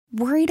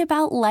Worried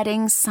about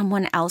letting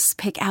someone else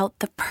pick out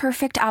the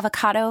perfect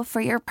avocado for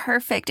your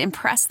perfect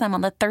impress them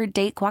on the third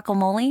date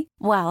guacamole?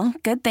 Well,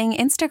 good thing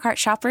Instacart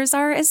shoppers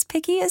are as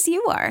picky as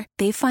you are.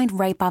 They find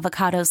ripe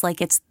avocados like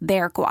it's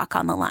their guac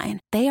on the line.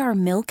 They are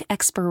milk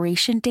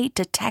expiration date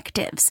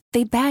detectives.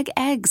 They bag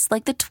eggs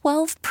like the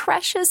 12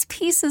 precious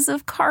pieces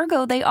of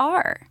cargo they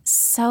are.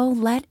 So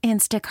let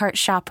Instacart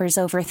shoppers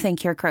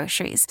overthink your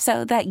groceries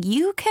so that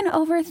you can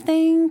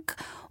overthink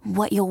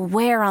what you'll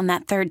wear on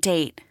that third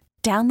date.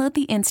 Download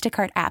the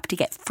Instacart app to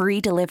get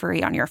free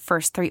delivery on your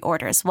first 3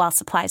 orders while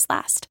supplies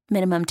last.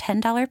 Minimum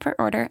 $10 per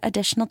order.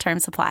 Additional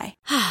terms apply.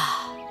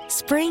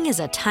 Spring is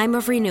a time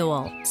of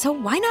renewal, so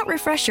why not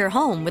refresh your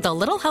home with a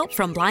little help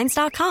from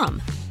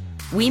Blinds.com?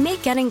 We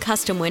make getting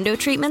custom window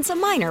treatments a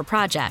minor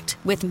project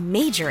with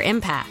major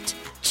impact.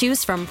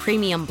 Choose from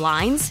premium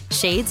blinds,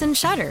 shades, and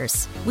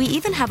shutters. We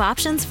even have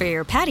options for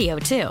your patio,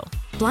 too.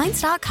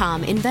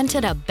 Blinds.com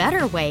invented a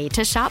better way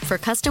to shop for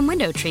custom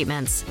window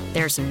treatments.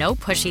 There's no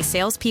pushy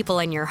salespeople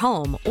in your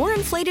home or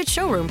inflated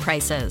showroom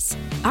prices.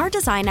 Our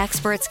design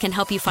experts can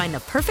help you find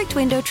the perfect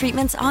window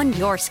treatments on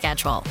your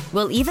schedule.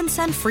 We'll even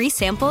send free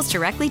samples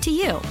directly to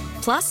you.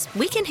 Plus,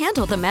 we can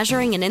handle the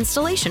measuring and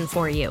installation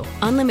for you.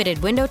 Unlimited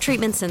window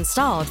treatments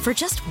installed for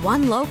just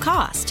one low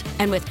cost.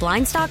 And with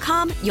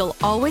Blinds.com, you'll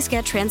always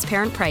get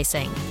transparent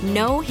pricing.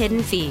 No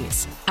hidden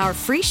fees. Our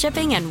free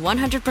shipping and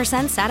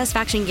 100%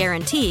 satisfaction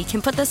guarantee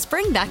can put the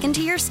spring back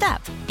into your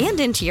step and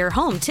into your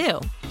home,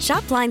 too.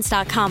 Shop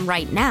Blinds.com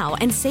right now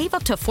and save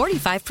up to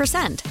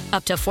 45%.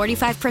 Up to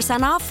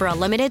 45% off for a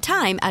limited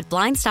time at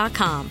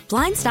Blinds.com.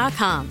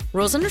 Blinds.com.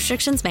 Rules and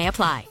restrictions may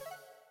apply.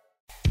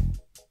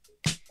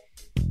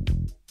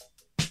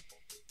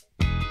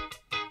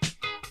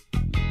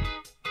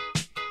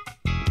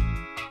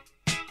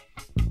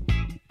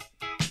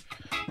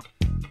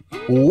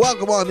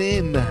 Welcome on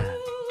in.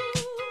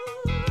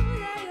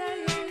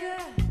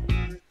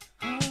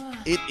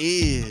 It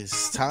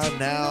is time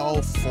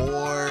now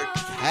for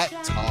Cat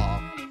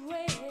Talk.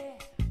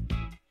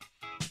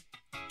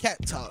 Cat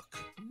Talk,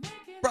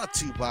 brought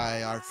to you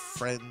by our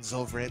friends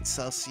over at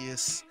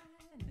Celsius.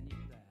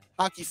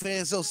 Hockey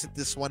fans, don't sit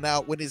this one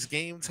out. When it's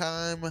game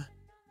time,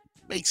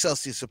 make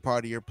Celsius a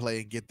part of your play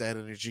and get that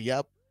energy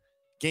up.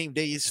 Game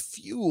day is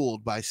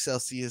fueled by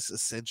Celsius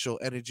Essential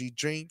Energy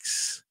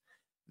Drinks,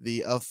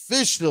 the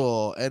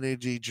official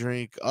energy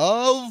drink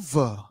of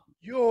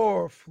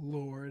your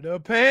Florida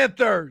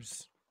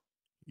Panthers.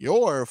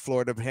 Your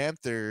Florida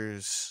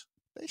Panthers.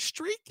 They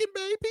streaking,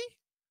 baby.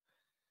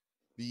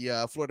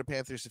 The Florida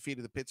Panthers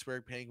defeated the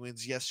Pittsburgh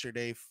Penguins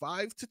yesterday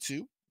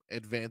 5-2,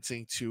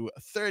 advancing to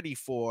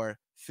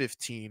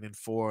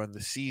 34-15-4 in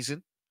the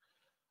season.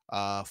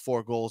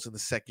 4 goals in the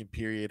second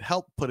period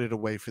helped put it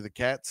away for the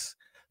Cats.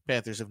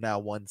 Panthers have now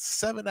won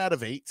 7 out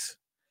of 8.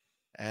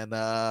 And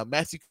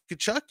Matthew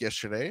Tkachuk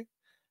yesterday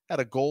had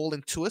a goal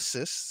and 2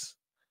 assists.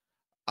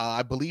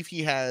 I believe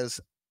he has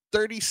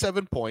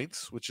 37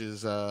 points, which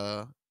is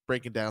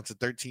breaking down to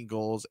 13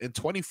 goals and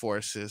 24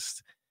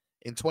 assists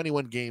in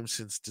 21 games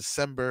since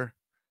December.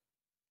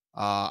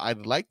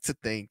 I'd like to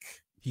think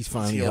he's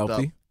finally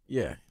healthy.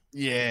 Up.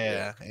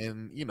 Yeah.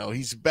 And,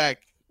 he's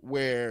back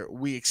where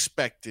we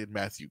expected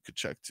Matthew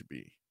Tkachuk to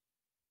be.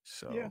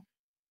 So, yeah.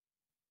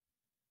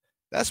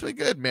 That's been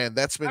good, man.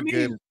 That's been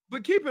good.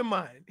 But keep in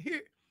mind,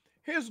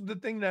 here's the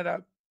thing that I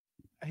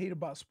hate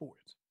about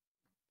sports.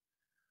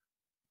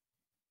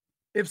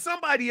 If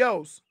somebody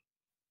else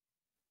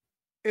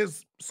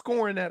is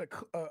scoring at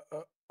a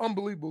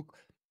unbelievable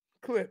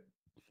clip,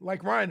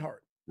 like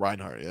Reinhart,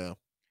 yeah,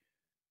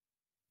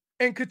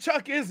 and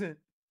Tkachuk isn't,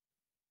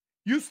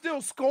 you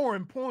still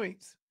scoring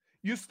points,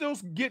 you're still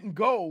getting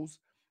goals.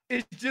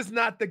 It's just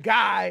not the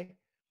guy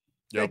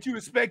that you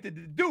expected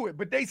to do it,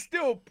 but they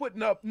still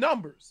putting up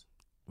numbers.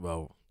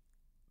 Well,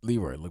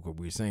 Leroy, look what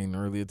we were saying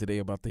earlier today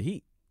about the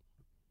Heat.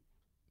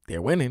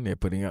 They're winning. They're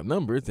putting up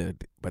numbers,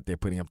 but they're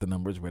putting up the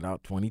numbers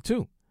without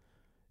 22.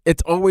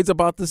 It's always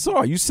about the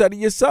SAR. You said it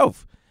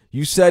yourself.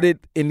 You said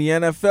it in the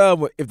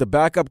NFL. If the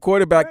backup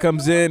quarterback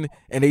comes in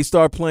and they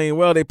start playing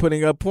well, they're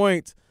putting up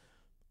points.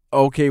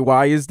 Okay,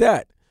 why is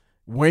that?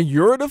 When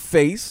you're the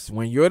face,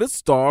 when you're the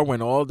star,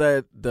 when all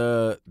that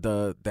the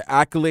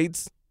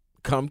accolades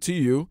come to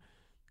you,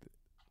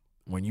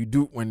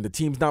 when the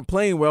team's not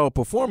playing well or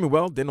performing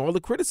well, then all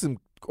the criticism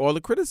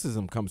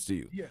comes to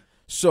you. Yeah.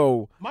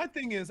 So my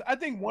thing is, I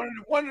think one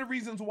of the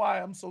reasons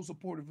why I'm so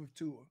supportive of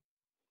Tua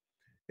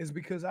is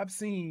because I've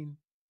seen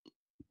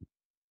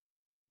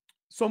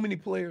so many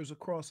players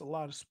across a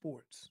lot of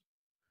sports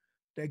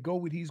that go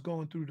what he's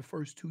going through the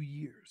first 2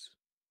 years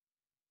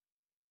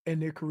and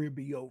their career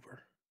be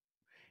over.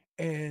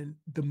 And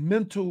the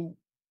mental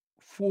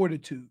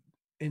fortitude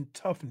and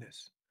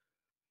toughness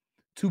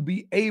to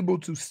be able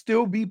to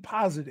still be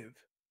positive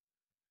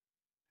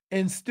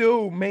and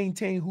still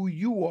maintain who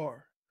you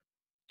are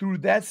through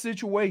that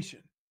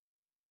situation,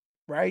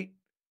 right?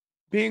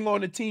 Being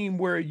on a team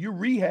where you're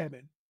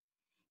rehabbing.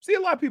 See, a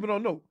lot of people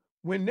don't know.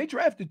 When they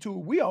drafted Tua,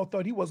 we all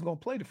thought he wasn't going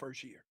to play the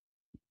first year.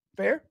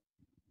 Fair?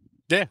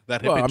 Yeah,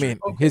 that hip injury.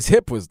 His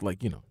hip was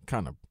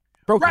kind of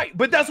Broken. Right,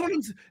 but that's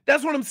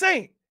what I'm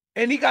saying.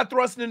 And he got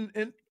thrust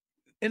in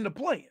the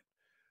plan.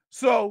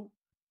 So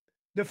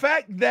the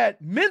fact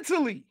that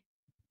mentally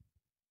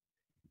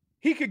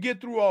he could get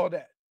through all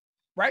that,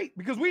 right?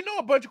 Because we know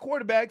a bunch of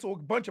quarterbacks or a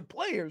bunch of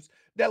players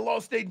that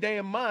lost their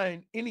damn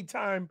mind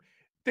anytime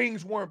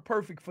things weren't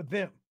perfect for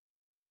them.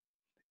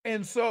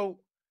 And so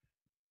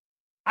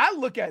I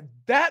look at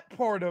that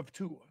part of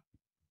Tua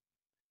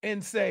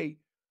and say,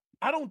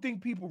 I don't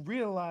think people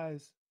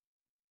realize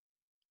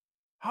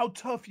how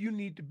tough you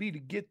need to be to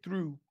get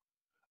through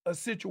a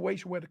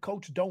situation where the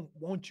coach don't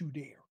want you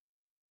there.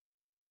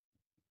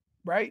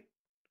 Right?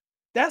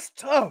 That's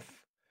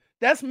tough.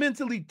 That's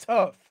mentally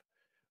tough.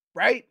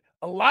 Right?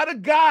 A lot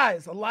of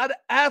guys, a lot of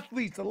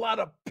athletes, a lot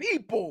of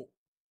people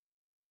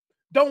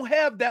don't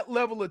have that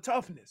level of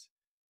toughness.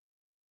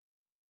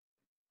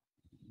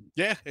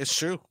 Yeah, it's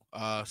true.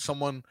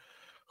 Someone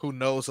who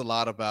knows a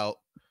lot about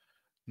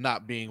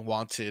not being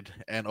wanted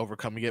and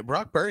overcoming it.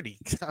 Brock Purdy.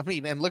 I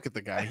mean, and look at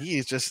the guy. He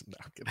is just.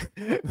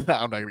 I'm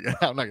not gonna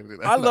do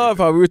that. I love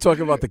how we were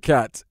talking about the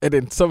Cats, and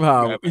then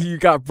somehow you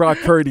got Brock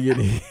Purdy in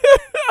here.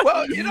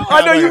 Well,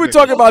 I know you were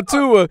talking about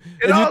Tua.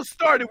 It all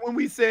started when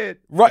we said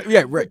right.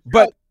 Yeah, right.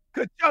 But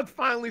Tkachuk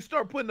finally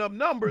start putting up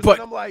numbers,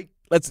 and I'm like,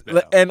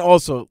 and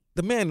also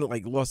the man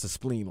lost his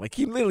spleen. Like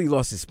he literally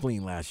lost his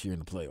spleen last year in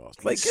the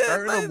playoffs. Like his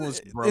sternum was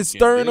broken. His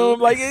sternum,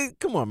 dude.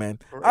 Come on, man.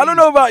 Crazy. I don't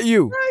know about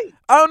you. Right.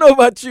 I don't know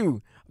about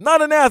you.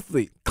 Not an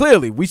athlete.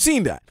 Clearly, we've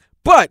seen that.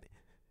 But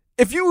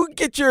if you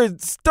get your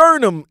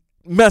sternum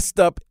messed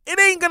up, it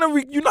ain't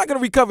gonna. You're not gonna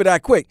recover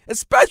that quick.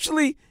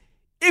 Especially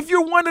if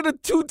you're one of the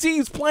two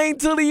teams playing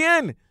till the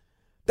end.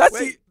 That's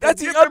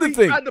the other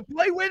thing. Tried to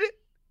play with it.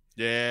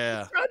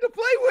 Yeah. He tried to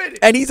play with it.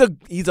 And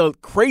he's a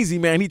crazy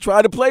man. He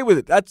tried to play with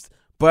it.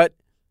 But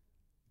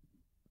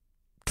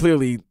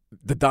clearly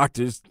the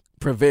doctors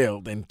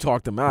prevailed and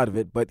talked him out of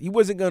it. But he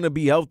wasn't going to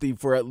be healthy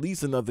for at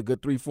least another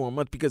good 3-4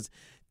 months because,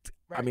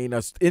 right. I mean,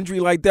 an injury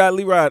like that,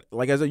 Leroy,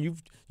 like I said,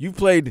 you've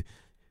played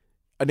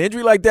an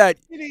injury like that.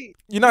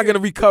 You're not going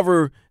to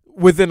recover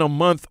within a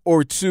month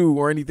or two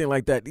or anything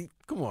like that.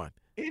 Come on.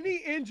 Any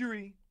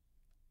injury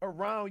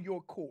around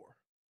your core,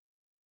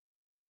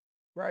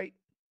 right?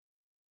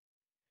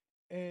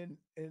 And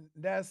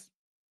that's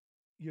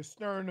your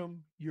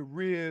sternum, your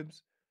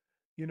ribs,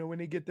 when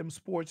they get them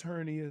sports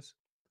hernias,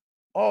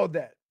 all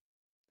that.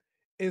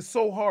 It's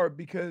so hard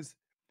because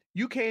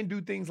you can't do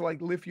things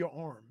like lift your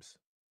arms,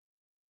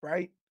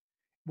 right?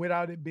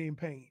 Without it being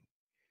pain.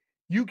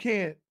 You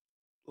can't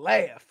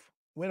laugh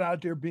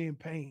without there being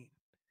pain.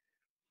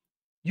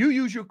 You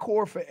use your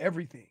core for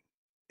everything.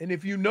 And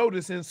if you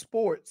notice in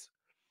sports,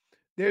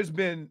 there's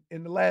been,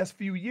 in the last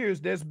few years,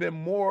 there's been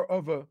more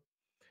of a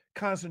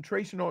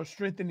concentration on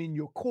strengthening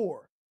your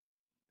core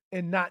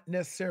and not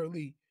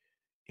necessarily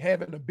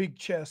having a big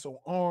chest or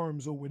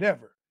arms or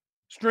whatever.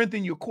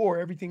 Strengthen your core,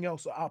 everything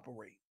else will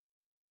operate.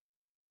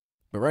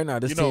 But right now,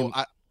 this team...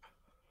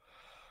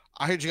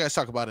 I heard you guys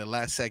talk about it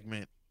last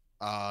segment.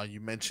 You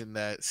mentioned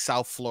that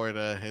South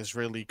Florida has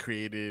really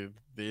created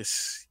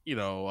this,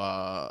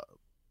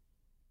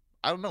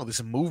 I don't know,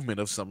 this movement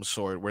of some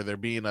sort where they're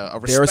being a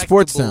they're a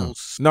sports town.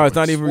 No, it's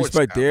not even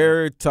respect.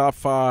 They're top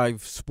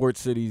 5 sports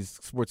cities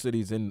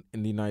in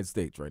the United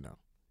States right now.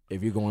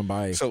 If you're going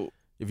by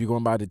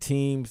the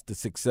teams, the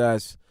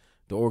success,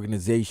 the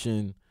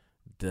organization,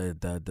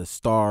 the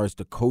stars,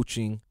 the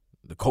coaching,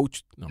 the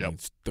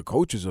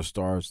coaches are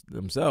stars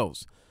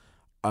themselves.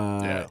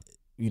 And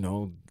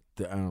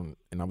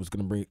I was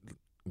gonna bring.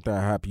 I'm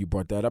happy you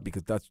brought that up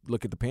because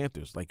look at the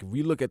Panthers. Like if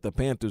we look at the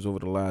Panthers over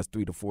the last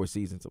 3 to 4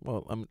 seasons,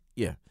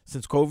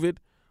 since COVID,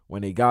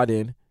 when they got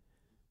in,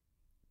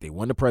 they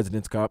won the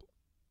President's Cup,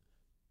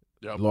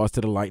 lost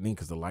to the Lightning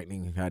because the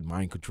Lightning had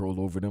mind control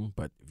over them.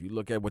 But if you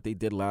look at what they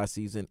did last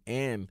season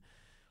and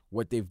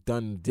what they've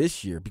done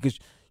this year, because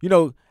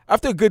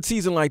after a good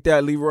season like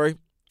that, Leroy,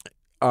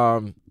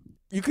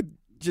 you could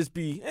just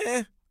be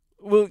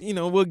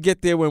we'll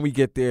get there when we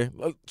get there.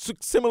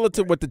 Similar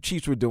to what the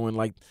Chiefs were doing.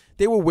 Like,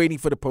 they were waiting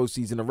for the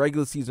postseason. The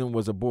regular season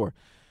was a bore.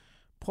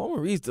 Paul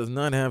Maurice does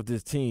not have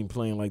this team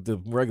playing like the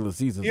regular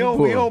season. He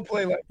don't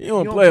play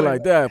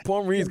like that.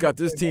 Paul Maurice got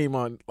this team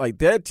on. Like,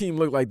 that team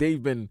looked like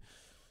they've been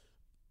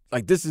 –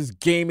 like, this is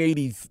game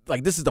 80 –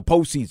 like, this is the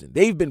postseason.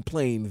 They've been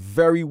playing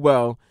very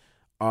well.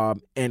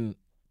 And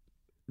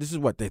this is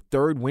their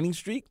 3rd winning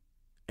streak?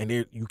 And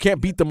you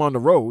can't beat them on the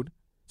road.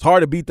 It's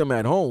hard to beat them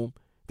at home.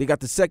 They got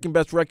the 2nd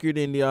best record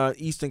in the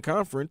Eastern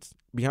Conference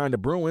behind the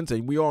Bruins,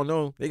 and we all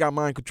know they got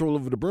mind control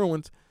over the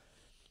Bruins.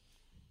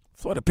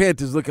 Florida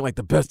Panthers looking like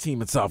the best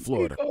team in South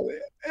Florida.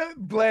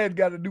 Vlad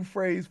got a new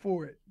phrase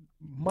for it.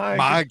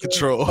 Mind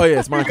control. Oh, yeah,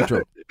 it's mind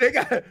control.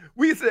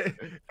 We say,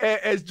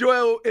 as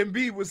Joel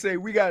Embiid would say,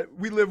 we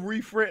live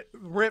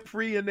rent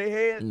free in their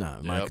head.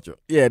 Nah, mind control.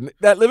 Yeah,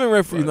 that living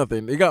rent free is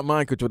nothing. They got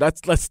mind control.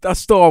 That's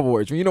Star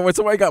Wars. When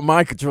somebody got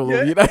mind control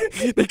over you,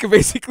 they can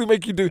basically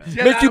make you believe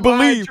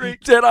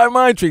Jedi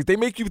mind tricks. They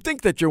make you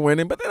think that you're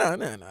winning, but no,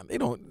 they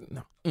don't.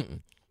 No.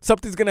 Mm-mm.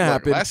 Something's gonna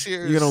happen.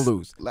 You're gonna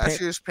lose. Last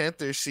year's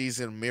Panthers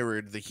season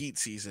mirrored the Heat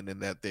season in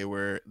that they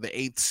were the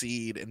 8th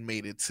seed and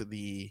made it to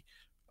the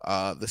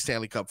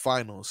Stanley Cup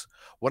Finals.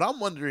 What I'm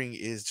wondering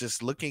is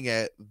just looking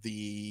at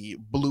the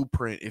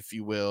blueprint, if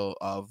you will,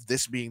 of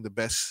this being the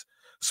best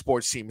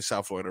sports team in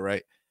South Florida,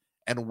 right?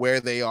 And where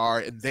they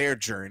are in their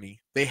journey.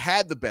 They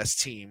had the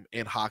best team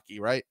in hockey,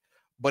 right?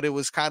 But it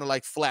was kind of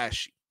like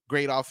flashy,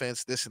 great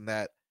offense, this and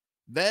that.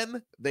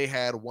 Then they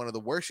had one of the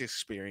worst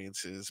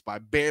experiences by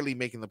barely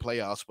making the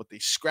playoffs, but they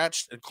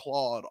scratched and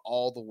clawed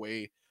all the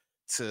way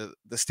to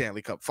the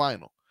Stanley Cup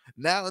final.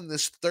 Now in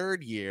this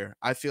third year,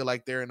 I feel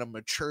like they're in a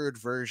matured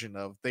version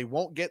of they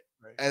won't get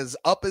as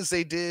up as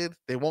they did,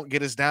 they won't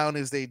get as down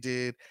as they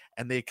did,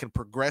 and they can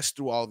progress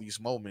through all these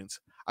moments.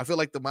 I feel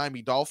like the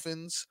Miami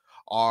Dolphins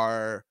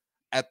are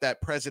at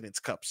that President's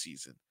Cup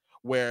season,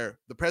 where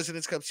the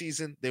President's Cup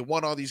season, they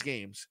won all these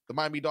games. The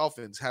Miami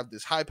Dolphins have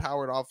this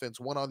high-powered offense,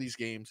 won all these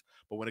games,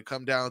 but when it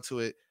come down to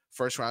it,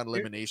 first round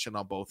elimination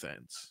on both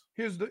ends.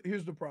 Here's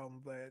the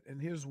problem, Vlad,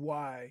 and here's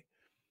why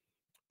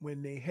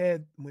when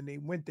they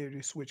went there,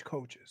 they switched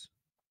coaches.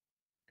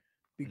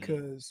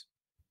 Because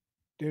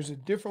there's a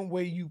different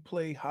way you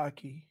play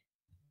hockey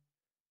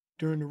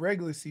during the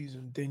regular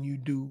season than you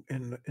do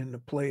in the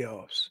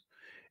playoffs.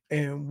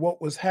 And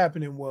what was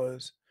happening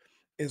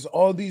is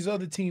all these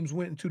other teams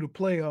went into the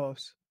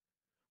playoffs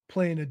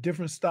playing a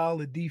different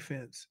style of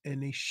defense,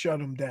 and they shut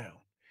them down.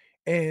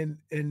 And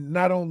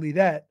not only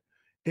that,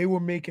 they were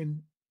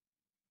making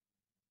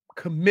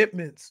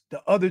commitments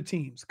to other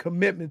teams,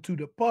 commitment to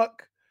the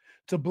puck,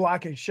 to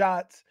blocking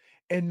shots,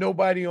 and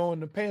nobody on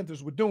the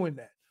Panthers were doing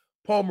that.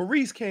 Paul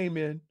Maurice came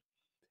in,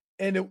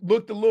 and it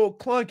looked a little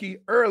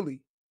clunky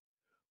early,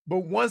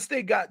 but once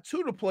they got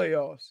to the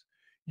playoffs,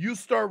 you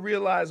start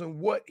realizing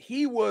what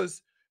he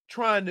was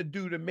trying to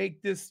do to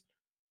make this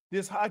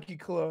hockey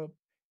club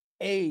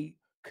a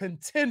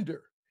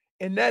contender,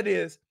 and that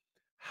is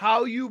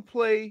how you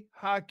play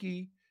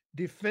hockey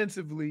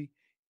defensively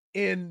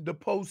in the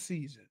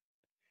postseason.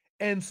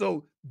 And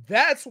so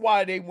that's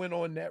why they went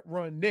on that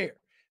run there.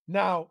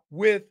 Now,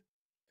 with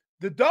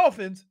the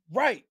Dolphins,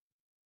 right,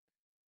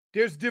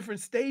 there's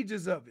different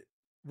stages of it,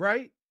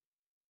 right?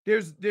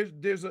 There's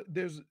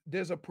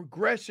a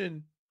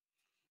progression,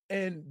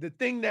 and the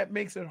thing that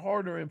makes it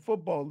harder in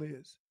football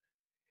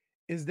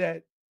is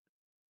that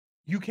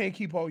you can't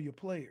keep all your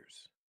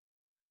players,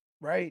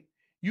 right?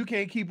 You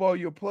can't keep all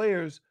your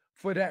players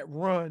for that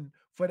run,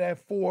 for that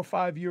 4 or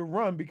 5 year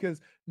run,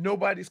 because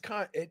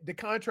the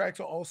contracts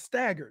are all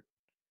staggered.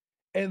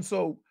 And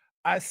so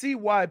I see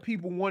why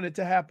people want it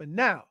to happen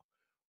now.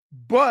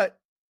 But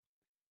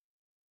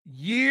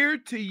year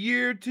to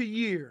year to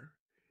year,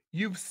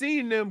 you've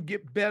seen them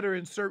get better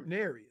in certain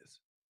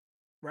areas,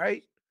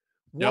 right?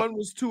 Yep. One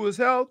was Tua's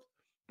health.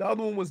 The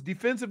other one was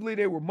defensively.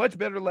 They were much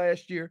better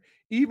last year,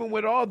 even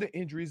with all the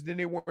injuries, than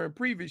they were in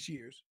previous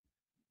years,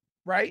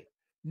 right?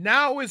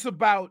 Now it's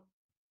about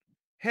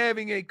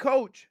having a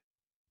coach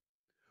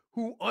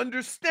who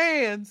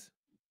understands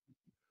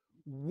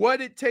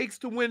what it takes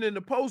to win in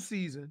the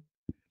postseason.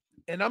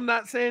 And I'm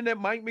not saying that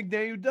Mike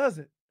McDaniel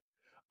doesn't.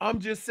 I'm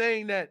just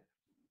saying that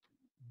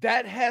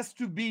has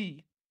to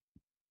be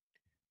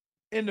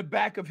in the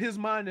back of his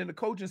mind and the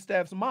coaching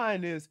staff's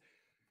mind is,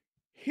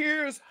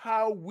 here's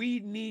how we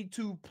need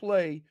to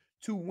play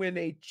to win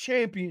a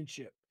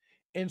championship,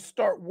 and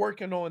start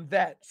working on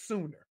that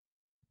sooner.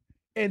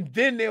 And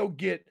then they'll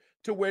get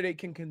to where they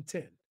can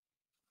contend.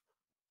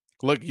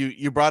 Look,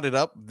 you brought it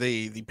up.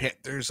 The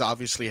Panthers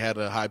obviously had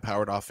a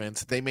high-powered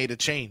offense. They made a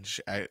change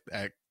at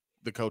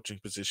the coaching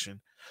position.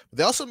 But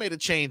they also made a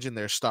change in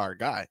their star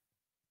guy.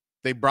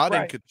 They brought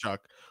in Tkachuk,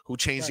 who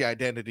changed the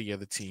identity of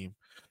the team.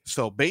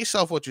 So based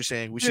off what you're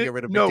saying, we should get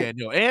rid of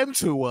McDaniel and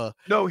Tua.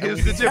 No,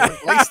 here's the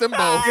difference. Replace them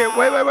both. Yeah,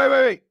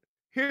 wait.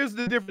 Here's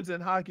the difference in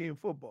hockey and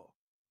football,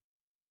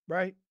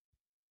 right?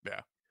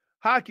 Yeah.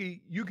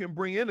 Hockey, you can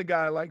bring in a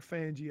guy like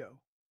Fangio,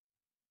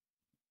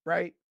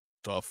 right?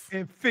 Tough.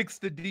 And fix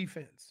the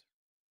defense.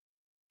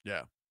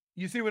 Yeah.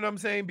 You see what I'm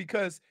saying?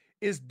 Because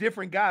it's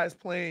different guys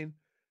playing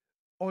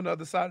on the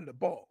other side of the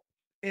ball.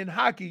 In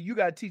hockey, you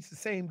got to teach the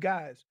same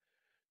guys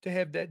to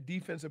have that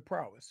defensive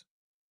prowess.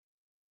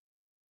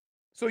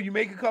 So you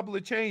make a couple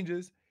of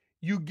changes,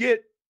 you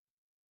get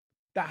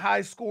the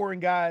high-scoring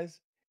guys,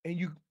 and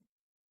you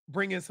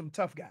bring in some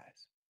tough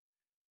guys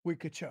with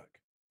Tkachuk,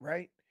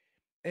 right?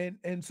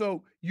 And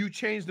so you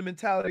change the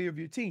mentality of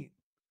your team.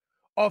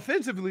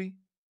 Offensively,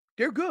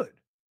 they're good.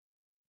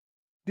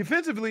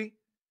 Defensively,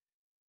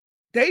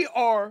 they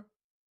are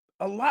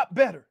a lot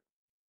better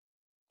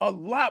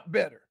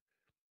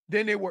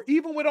than they were,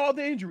 even with all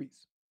the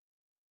injuries,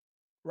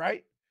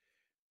 right?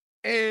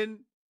 And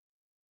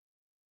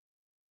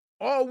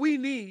all we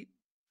need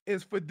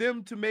is for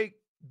them to make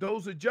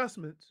those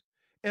adjustments,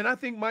 and I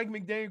think Mike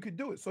McDaniel could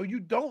do it. So you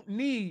don't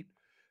need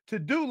to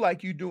do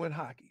like you do in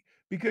hockey,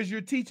 because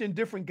you're teaching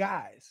different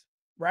guys,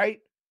 right?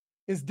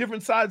 It's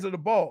different sides of the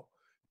ball.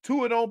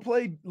 Tua don't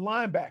play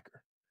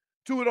linebacker.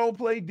 Tua don't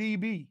play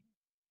DB,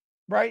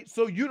 right?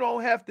 So you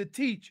don't have to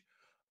teach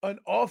an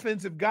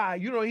offensive guy.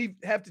 You know, he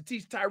have to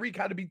teach Tyreek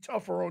how to be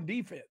tougher on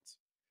defense.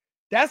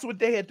 That's what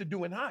they had to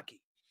do in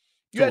hockey.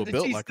 You had to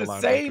teach like the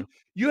same.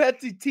 You had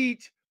to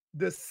teach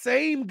the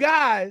same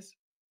guys,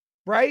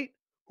 right,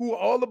 who are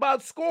all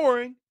about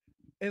scoring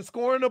and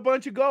scoring a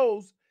bunch of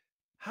goals,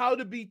 how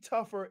to be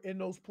tougher in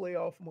those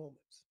playoff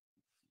moments.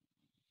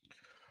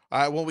 All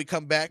right, when we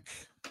come back,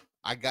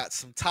 I got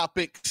some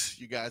topics.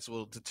 You guys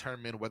will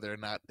determine whether or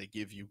not they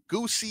give you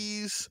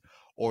Goosies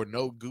or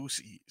No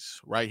Goosies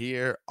right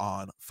here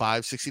on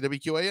 560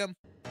 WQAM.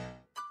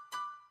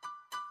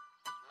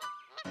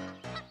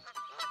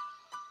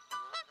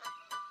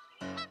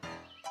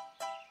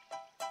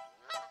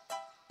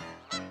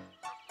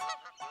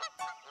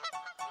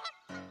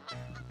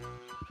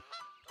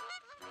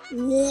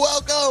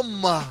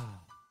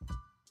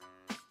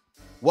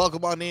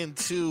 Welcome on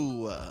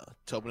into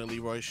Tobin and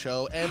Leroy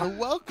show, and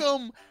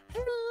welcome.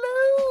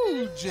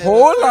 Hello, Jennifer.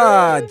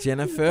 Hola,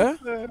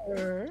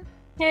 Jennifer.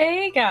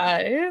 Hey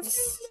guys.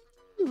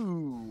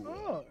 Ooh.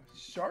 Oh,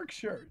 shark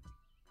shirt.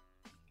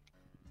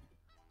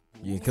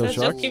 You can kill So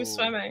sharks? just keep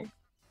swimming.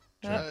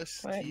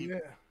 Just Wait. keep Yeah.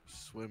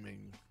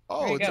 swimming. There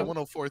Oh, you it's a go.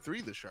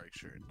 1043, the shark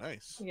shirt.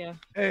 Nice. Yeah.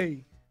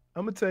 Hey,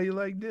 I'm gonna tell you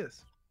like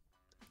this.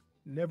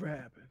 Never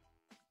happened.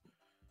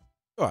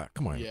 All right,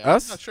 come on. Yeah, I'm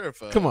Us? not sure if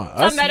Come on, It's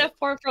us? a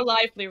metaphor for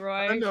life, Leroy.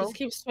 I know. Just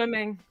keep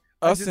swimming.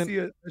 I Us just in, see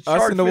a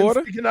shark in the fin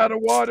water? sticking out of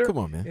water, Come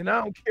on, man. and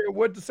I don't care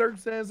what the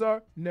circumstances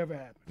are. Never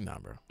happened. Nah,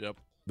 bro. Yep.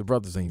 The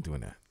brothers ain't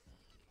doing that.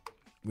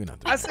 We're not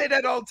doing I that. say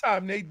that all the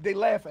time. They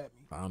laugh at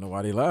me. I don't know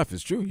why they laugh.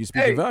 It's true. You Hey,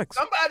 speaking facts.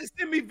 somebody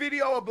send me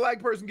video of a black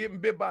person getting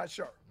bit by a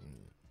shark.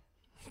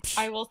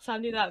 I will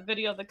send you that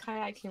video of the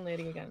kayaking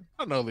lady again.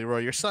 I don't know, Leroy.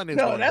 Your son is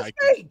No, going that's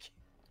hiking. fake.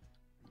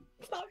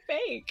 It's not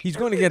fake. He's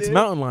going Yes, it against is.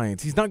 mountain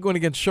lions. He's not going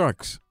against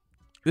sharks.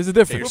 There's a Hey,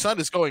 your difference. son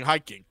is going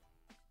hiking.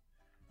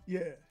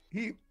 Yeah,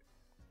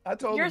 I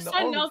told Your him the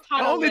son only, knows how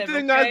the to only live,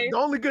 thing okay? the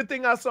only good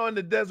thing I saw in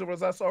the desert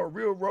was I saw a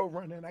real road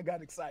runner and I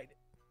got excited.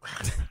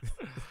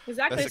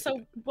 Exactly. That's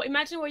So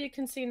imagine what you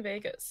can see in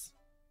Vegas.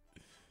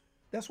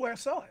 That's where I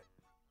saw it.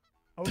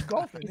 I was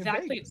golfing.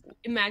 Exactly. In Vegas.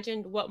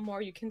 Imagine what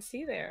more you can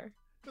see there.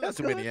 That's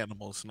too good. many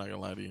animals, not gonna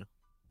lie to you.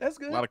 That's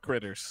A good. lot of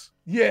critters.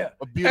 Yeah.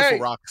 But beautiful Hey,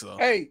 rocks, though.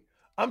 Hey,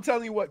 I'm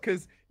telling you what,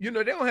 because they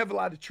don't have a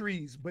lot of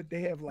trees, but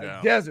they have like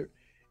Yeah. desert.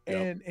 Yep.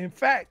 And in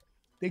fact,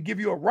 they give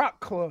you a rock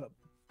club.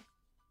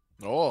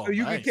 Oh, So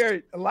you nice. can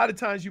carry. A lot of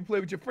times you play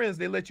with your friends,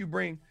 they let you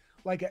bring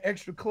like an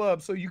extra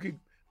club so you could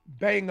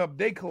bang up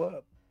their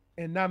club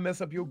and not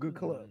mess up your good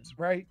clubs,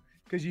 right?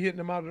 Because you're hitting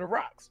them out of the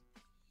rocks.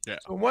 Yeah.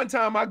 So one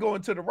time I go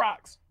into the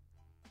rocks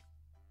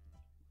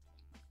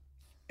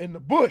in the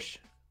bush.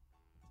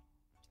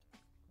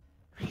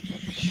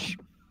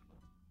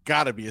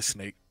 Gotta be a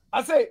snake.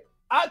 I say,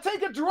 I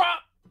take a drop.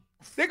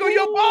 They go,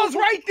 your ball's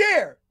right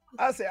there.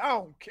 I say, I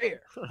don't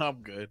care. I'm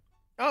good.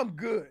 I'm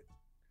good.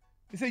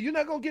 He said, you're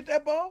not gonna get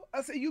that ball?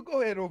 I said, you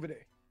go ahead over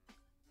there.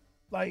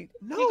 Like,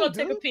 no, You go dude.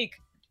 take a peek.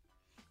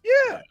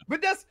 Yeah,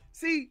 but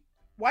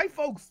white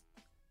folks,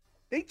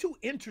 they too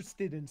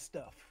interested in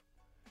stuff.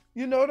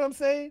 You know what I'm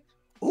saying?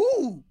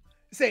 Ooh,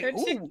 say, They're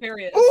too ooh,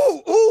 curious.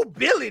 ooh,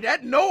 Billy,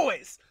 that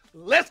noise.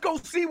 Let's go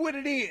see what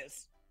it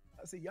is.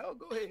 I said, y'all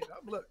go ahead.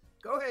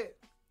 Go ahead.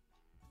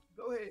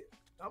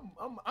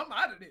 I'm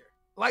out of there.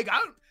 Like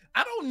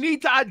I don't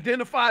need to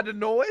identify the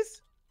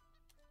noise.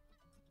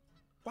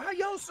 Why are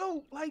y'all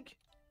so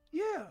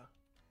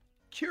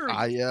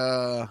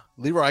curious?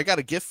 Leroy, I got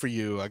a gift for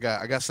you. I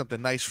got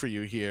something nice for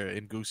you here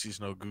in Goosies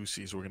No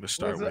Goosies. We're gonna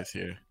start What's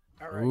with here.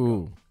 All right.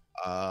 Ooh.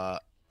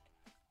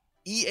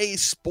 EA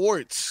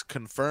Sports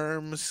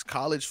confirms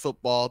college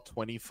football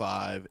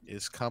 25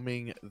 is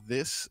coming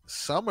this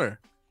summer.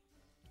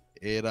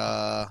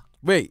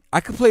 Wait, I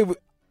could play with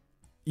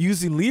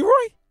using Leroy?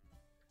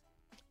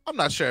 I'm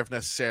not sure if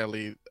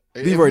necessarily.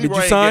 if Leroy, did you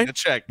ain't sign? getting a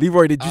check,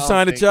 Leroy, did I you don't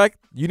sign a think- check?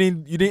 You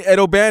didn't Ed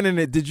O'Bannon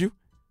it, did you?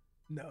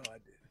 No, I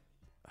didn't.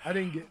 I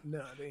didn't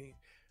get they ain't.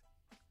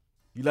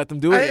 You let them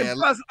do it? Yeah.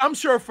 Plus, I'm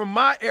sure from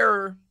my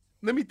error,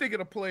 let me think of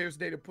the players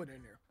they'd have put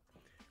in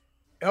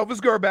there. Elvis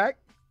Gerback,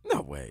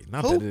 No way.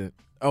 Not Who? better than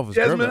Elvis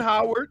Desmond Gerback.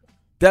 Howard.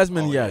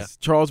 Desmond, Oh, yes.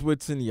 Charles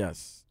Woodson,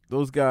 yes.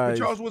 Those But guys.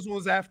 Charles Woodson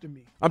was after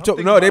me. I'm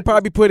thinking no, they about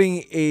probably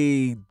putting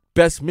a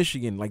best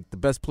Michigan, like the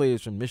best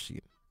players from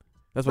Michigan.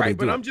 That's what right, they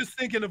but do. I'm just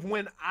thinking of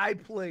when I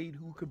played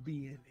who could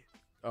be in it.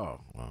 Oh,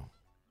 wow.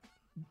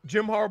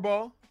 Jim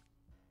Harbaugh.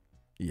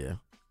 Yeah.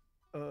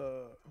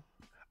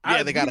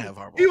 Yeah, they gotta have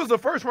Harbaugh. He was a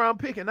first round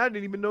pick, and I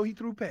didn't even know he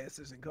threw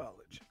passes in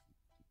college.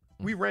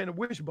 We ran a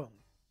wishbone.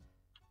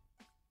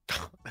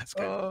 That's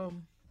good.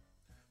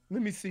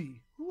 Let me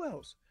see. Who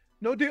else?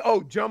 That's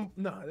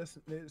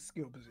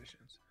skill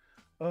positions.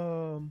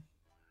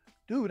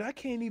 Dude, I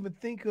can't even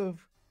think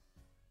of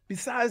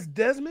besides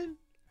Desmond.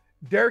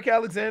 Derek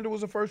Alexander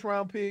was a first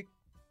round pick.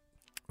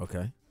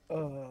 Okay.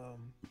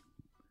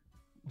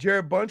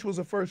 Jared Bunch was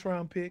a first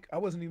round pick. I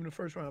wasn't even a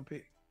first round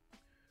pick.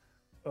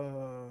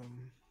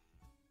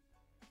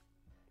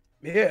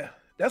 Yeah,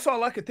 that's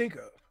all I could think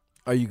of.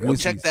 Are you Well,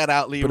 Goosies? check that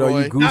out, Leroy. But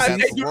are you Goosies? Now, if they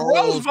That's do the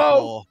Rose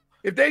Bowl,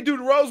 if they do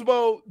the Rose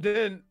Bowl,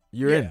 then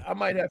You're in. I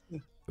might have to.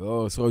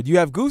 Oh, so you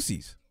have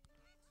Goosies.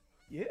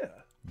 Yeah.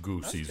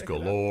 Goosies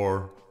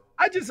galore.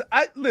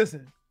 I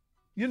listen.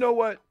 You know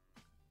what?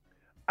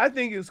 I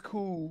think it's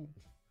cool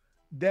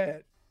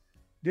that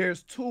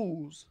there's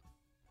tools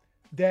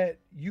that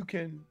you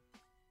can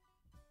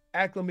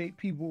acclimate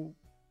people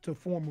to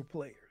former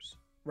players,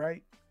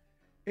 right?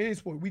 Any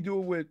sport. We do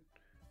it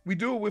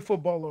with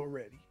football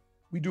already.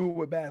 We do it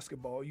with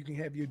basketball. You can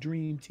have your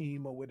dream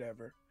team or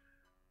whatever,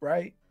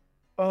 right?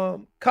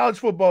 College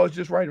football is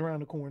just right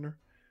around the corner.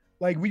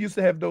 Like we used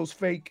to have those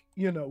fake,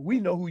 we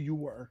know who you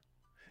were.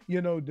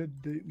 You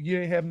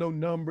didn't have no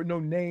number, no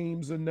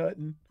names or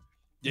nothing.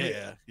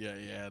 Yeah.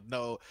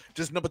 No,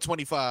 just number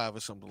 25 or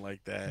something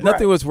like that.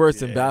 Nothing was worse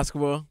than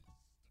basketball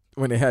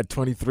when they had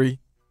 23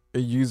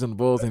 and using the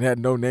balls and had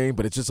no name,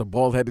 but it's just a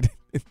bald-headed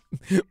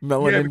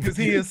melanin. Yeah, because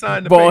he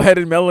signed the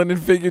bald-headed melanin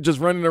figure just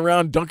running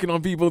around, dunking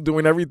on people,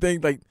 doing everything.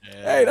 Like,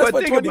 hey,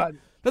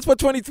 that's what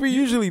 23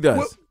 usually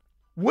does.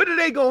 What are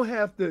they gonna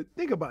have to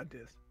think about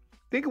this?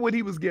 Think of what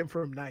he was getting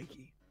from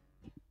Nike,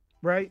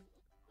 right?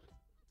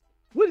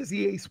 What is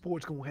EA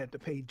Sports gonna have to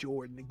pay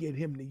Jordan to get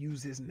him to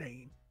use his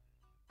name?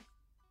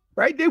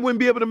 Right? They wouldn't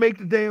be able to make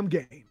the damn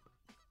game.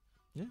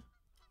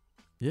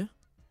 Yeah.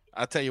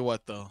 I'll tell you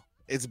what, though.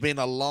 It's been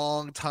a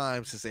long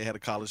time since they had a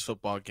college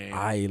football game.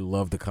 I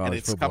love the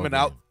college football football coming game.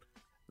 out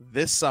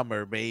this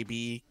summer,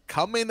 baby.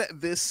 Coming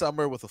this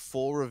summer with a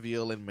full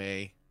reveal in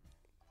May.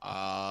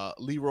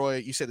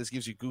 Leroy, you said this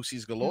gives you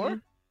Goosies galore?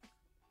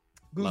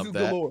 Mm-hmm. Goosies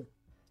galore.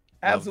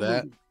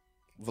 Absolutely.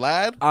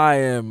 Vlad? I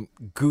am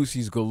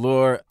Goosies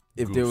galore.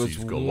 If there was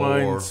Goosies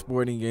galore. one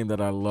sporting game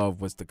that I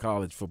love was the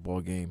college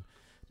football game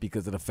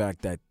because of the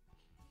fact that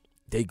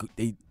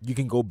you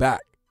can go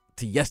back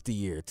to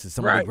yesteryear to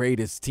some of the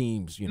greatest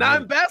teams. Now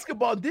in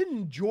basketball,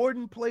 didn't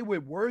Jordan play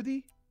with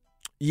Worthy?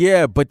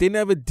 Yeah, but they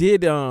never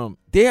did.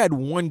 They had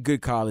one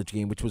good college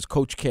game, which was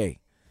Coach K,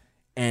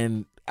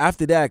 and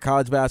after that,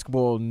 college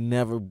basketball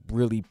never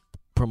really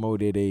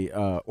promoted the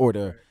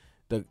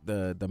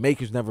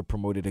makers never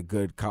promoted a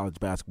good college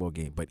basketball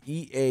game. But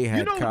EA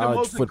had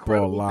college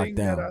football locked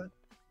down.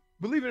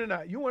 Believe it or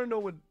not, you want to know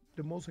what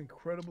the most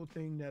incredible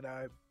thing that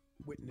I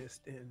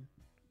witnessed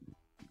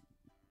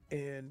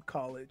in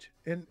college?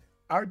 And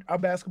our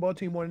basketball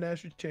team won a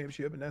national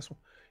championship, and that's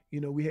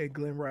we had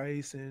Glenn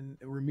Rice and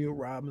Ramil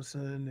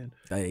Robinson and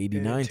that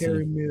 89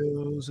 Terry team.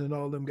 Mills and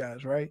all them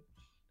guys, right?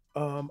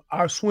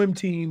 Our swim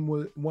team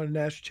won a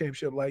national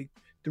championship like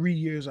 3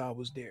 years I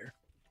was there.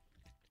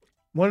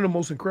 One of the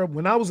most incredible.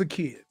 When I was a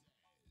kid,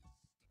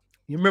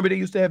 you remember they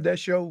used to have that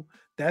show,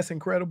 That's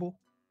Incredible?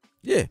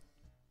 Yeah.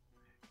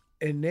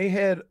 And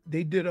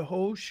they did a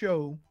whole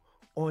show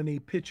on a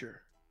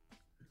pitcher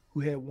who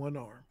had one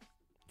arm.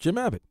 Jim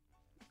Abbott.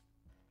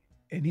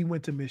 And he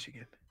went to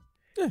Michigan.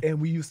 Yeah.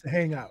 And we used to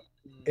hang out.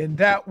 And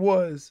that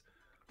was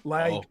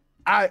like,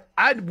 I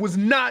was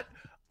not,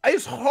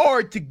 it's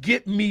hard to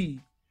get me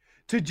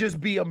to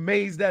just be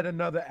amazed at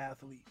another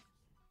athlete.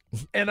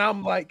 And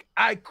I'm like,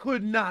 I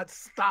could not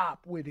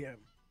stop with him.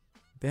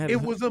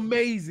 It was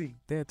amazing.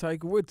 They had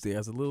Tiger Woods there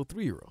as a little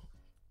 3-year-old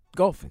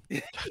golfing.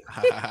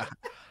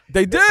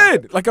 They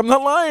did. Like, I'm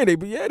not lying. They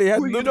had.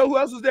 You know who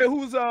else was there?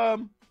 Who's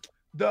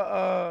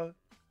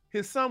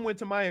his son went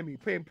to Miami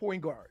playing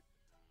point guard.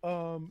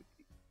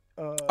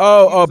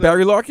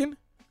 Barry Larkin.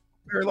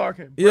 Barry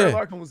Larkin. Yeah. Barry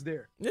Larkin was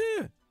there.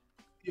 Yeah.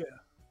 Yeah.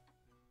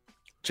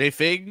 J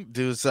Fig,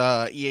 does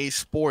EA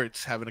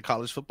Sports having a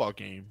college football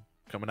game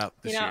coming out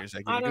this year? Is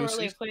that I don't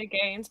really play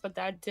games, but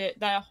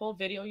that whole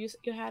video you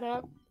had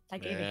up,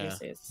 that gave me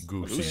goosies.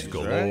 Goosies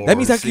galore. Right? That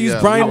means I can use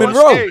Brian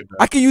Monroe.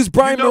 I can use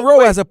Brian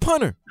Monroe as a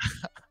punter.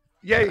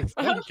 Yeah.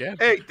 Okay.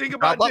 Hey, think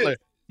about Bob this. Butler.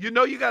 You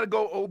know you got to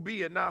go OB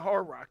and not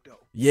Hard Rock, though.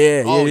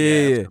 Yeah.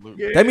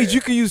 Absolutely. That means you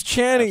can use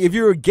Channing. If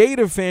you're a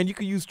Gator fan, you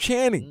can use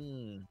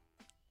Channing.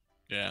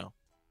 Yeah.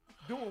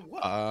 Doing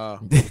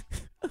what?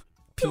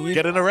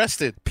 Getting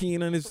arrested.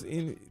 Peeing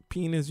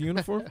in his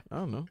uniform? I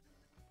don't know.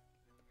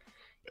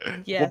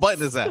 Yes. What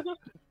button is that?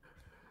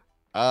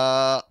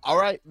 All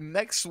right.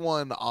 Next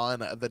one on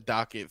the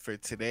docket for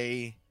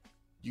today.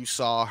 You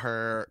saw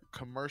her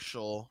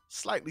commercial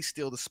slightly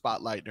steal the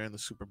spotlight during the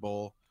Super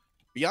Bowl.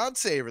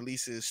 Beyonce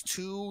releases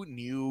 2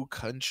 new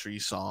country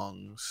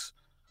songs.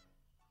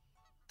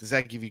 Does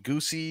that give you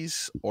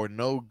Goosies or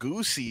no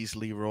Goosies,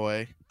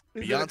 Leroy?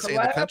 Is Beyonce in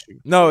the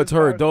country. No, it's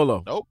her,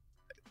 Dolo. Nope.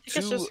 I think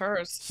it's just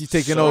hers. She's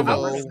taking over.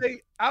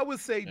 I would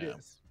say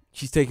this.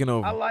 She's taking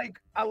over.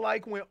 I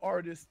like when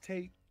artists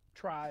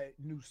try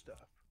new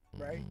stuff,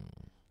 right?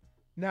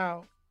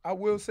 Now, I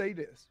will say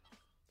this.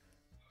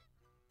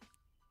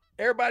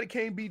 Everybody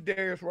can't be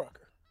Darius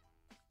Rucker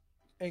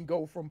and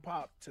go from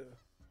pop to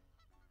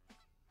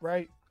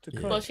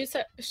country. Well, she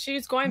said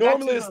she's going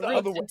Normally back it's to the her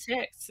other roots in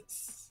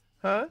Texas.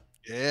 Huh?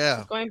 Yeah.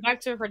 She's going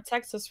back to her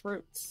Texas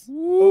roots.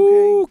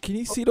 Ooh, can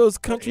you see those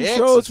country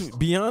shows?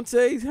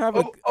 Beyonce have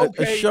a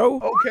show?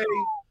 Okay,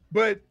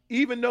 but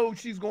even though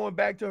she's going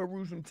back to her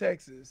roots from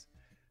Texas,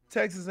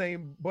 Texas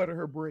ain't butter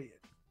her bread,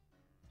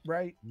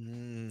 right?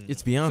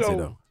 It's Beyonce,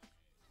 though.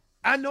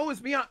 I know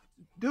it's Beyonce.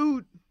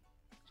 Dude,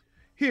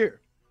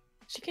 here,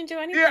 She can do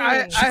anything.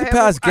 Yeah, She could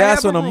pass I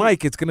gas have on a rule.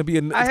 mic. It's gonna be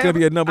a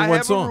number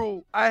one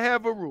song. I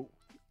have a rule,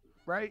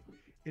 right?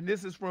 And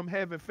this is from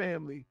having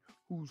family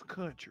who's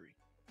country.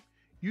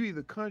 You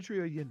either country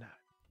or you're not.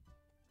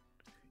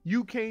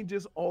 You can't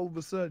just all of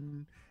a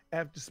sudden,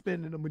 after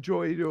spending the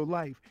majority of your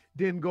life,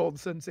 then go all of a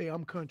sudden say,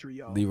 I'm country,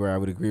 y'all. Leroy, I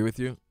would agree with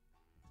you.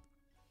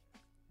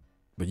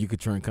 But you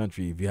could turn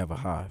country if you have a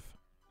hive.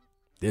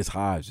 There's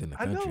hives in the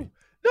country. I know.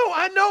 No,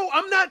 I know.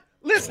 I'm not.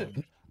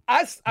 Listen.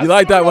 You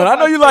like that one? I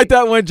know you like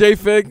that one, J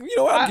Fig. You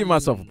know what? I'll give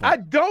myself a point. I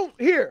don't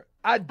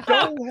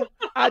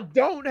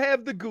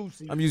have the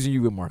Goosies. I'm using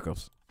you with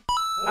Marcos.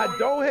 I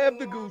don't have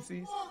the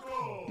Goosies.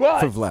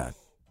 But For Vlad.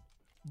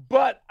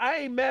 But I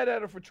ain't mad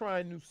at her for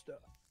trying new stuff.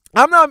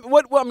 I'm not.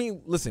 I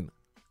mean, listen.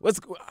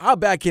 How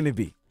bad can it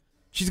be?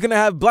 She's gonna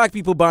have black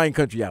people buying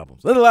country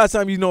albums. When's the last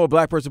time you know a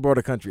black person bought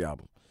a country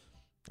album?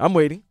 I'm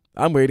waiting.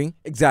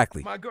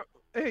 Exactly.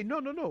 Hey,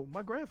 no.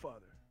 My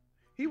grandfather,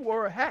 he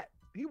wore a hat.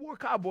 He wore a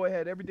cowboy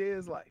hat every day of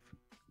his life.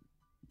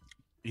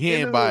 He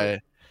ain't buy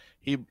it.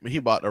 He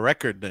bought the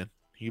record then.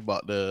 He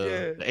bought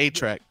the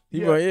 8-track.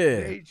 The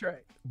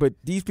 8-track. But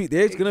these people,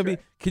 it's gonna be.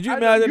 Could you I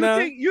imagine know,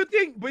 now? You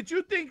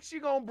think she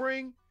gonna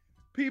bring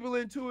people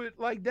into it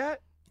like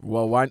that?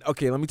 Well, why?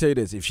 Okay, let me tell you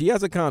this. If she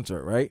has a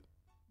concert, right,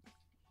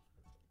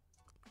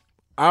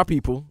 our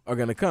people are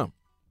going to come.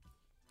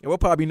 And we'll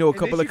probably know a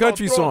couple of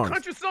country songs. A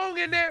country song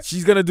in there.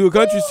 She's going to do a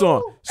country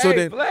song. So hey,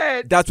 then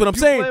Vlad, that's what I'm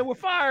saying. Playing with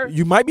fire.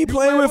 You might be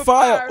playing with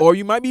fire or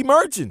you might be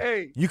merging.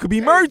 Hey, you could be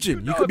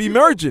merging. You could be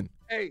merging.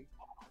 Hey,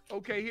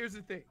 okay, here's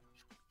the thing.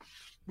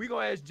 We're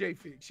going to ask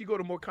J-Fig. She go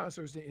to more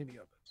concerts than any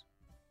of us.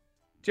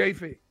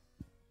 J-Fig.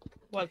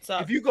 What's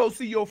up? If you go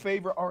see your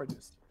favorite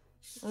artist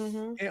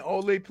Mm-hmm. and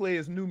all they play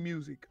is new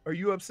music, are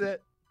you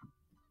upset?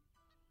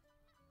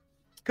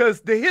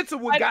 Because the hits are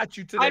what got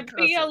you to that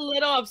concert. I'd be a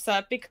little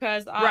upset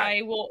because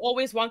I will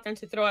always want them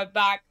to throw it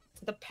back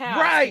to the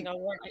past, right? You know,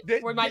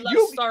 where my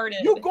love started.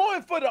 You're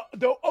going for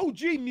the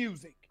OG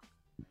music.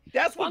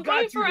 That's what got you.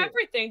 I'm going for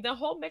everything, the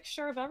whole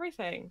mixture of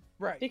everything.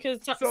 Right. Because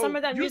some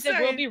of that music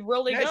will be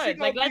really good.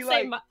 Like, let's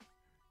say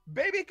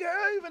baby girl,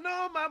 even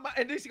though my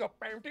and then she go.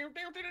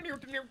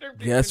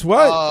 Guess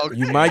what? Okay.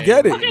 You might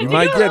get it. You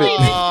might get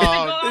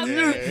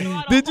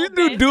it. Did you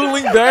do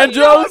dueling banjos?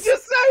 No, I'm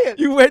just saying.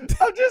 You went.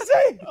 I'm just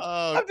saying. Okay.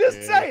 I'm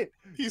just saying.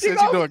 He said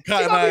she's doing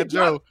Cotton Eye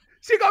Joe.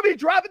 She gonna be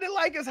dropping it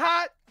like it's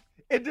hot,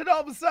 and then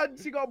all of a sudden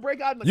she gonna break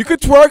out in the. You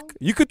could twerk.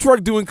 You could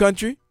twerk doing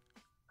country.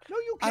 No,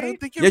 you can't. I don't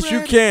think you're yes,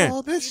 you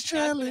can. This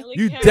challenge.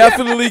 You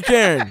definitely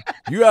can.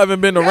 You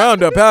haven't been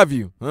around up, have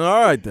you? All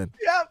right then.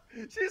 Yep.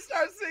 She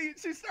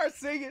starts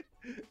singing,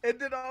 and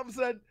then all of a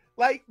sudden,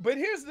 but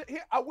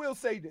I will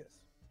say this.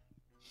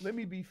 Let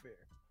me be fair.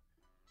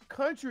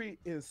 Country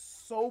is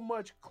so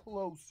much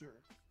closer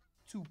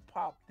to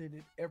pop than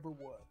it ever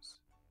was.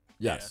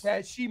 Yes.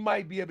 That she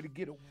might be able to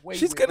get away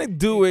She's with going to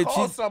do it.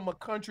 Call some a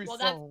country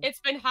song. It's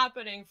been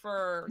happening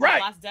for the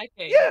last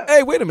decade. Yeah.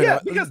 Hey, wait a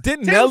minute. Yeah,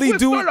 didn't Nelly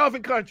do start off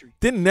in country?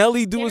 Didn't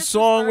Nelly do a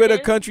song with a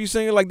country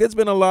singer? Like, there's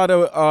been a lot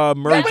of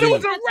merging. Yeah, but it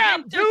was a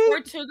rap, dude.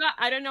 Tortuga,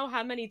 I don't know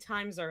how many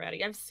times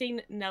already. I've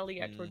seen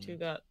Nelly at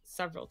Tortuga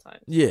several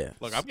times. Yeah.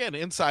 Look, I'm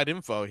getting inside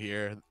info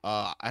here.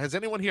 Has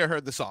anyone here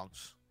heard the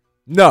songs?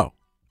 No.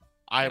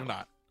 I am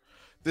not.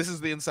 This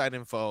is the inside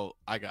info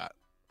I got.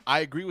 I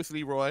agree with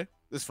Leroy.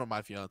 This is from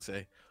my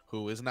fiance,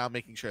 who is now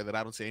making sure that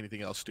I don't say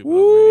anything else stupid on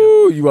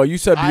the radio. You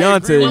said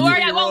Beyonce. Don't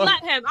worry, I won't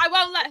let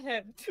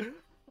him.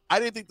 I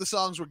didn't think the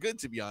songs were good,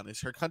 to be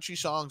honest. Her country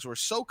songs were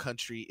so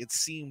country, it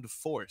seemed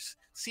forced.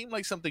 Seemed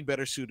like something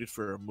better suited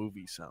for a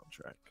movie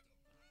soundtrack.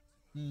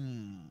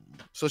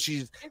 So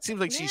seems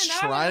like she's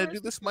trying to do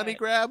this money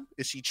grab.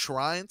 Is she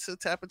trying to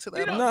tap into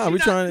that? No, we're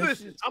trying to.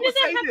 Listen, I'm gonna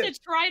say this.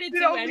 To try to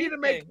do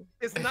anything.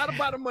 It's not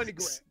about a money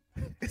grab.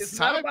 It's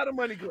not about a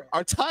money grab.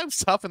 Our time's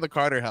tough in the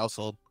Carter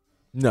household.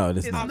 No,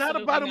 it's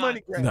not about a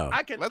money grab. No.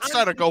 Let's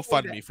start a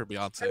GoFundMe for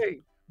Beyonce.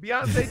 Hey,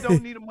 Beyonce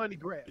don't need a money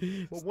grab.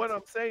 But what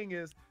I'm saying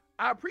is,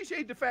 I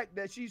appreciate the fact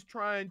that she's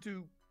trying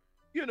to,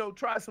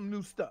 try some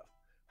new stuff.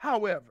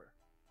 However,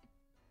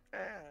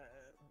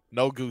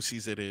 no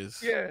Goosies it is.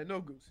 Yeah,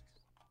 no Goosies.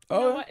 You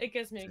know what? It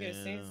gives me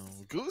Goosies.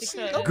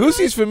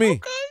 Goosies for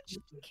me.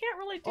 You can't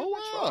really do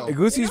much wrong.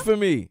 Goosies for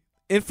me.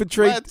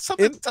 Infiltrate.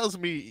 Something tells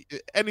me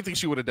anything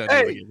she would have done.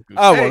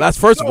 That's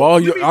first of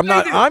all.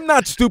 I'm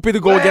not stupid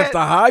to go against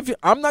the Hive.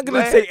 I'm not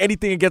gonna say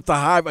anything against the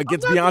Hive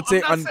against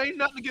Beyonce. I'm not saying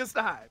nothing against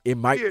the Hive. It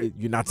might.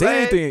 You're not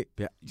saying anything.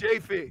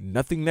 J-Fig.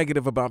 Nothing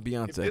negative about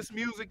Beyonce. If this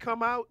music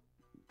come out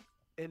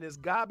and it's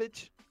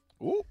garbage,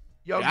 y'all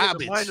get a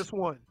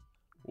 -1.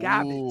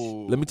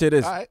 Garbage. Let me tell you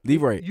this, right.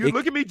 Leroy.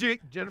 Look at me,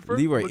 Jennifer.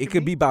 Leroy, it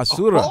could be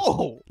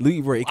basura.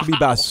 Leroy, it could be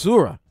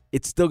basura.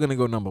 It's still gonna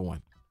go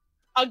 #1.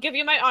 I'll give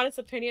you my honest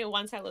opinion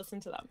once I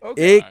listen to them.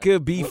 Okay. It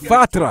could be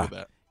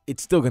fatra.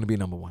 It's still gonna be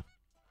 #1.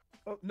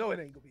 Oh, no, it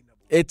ain't gonna be #1.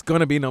 It's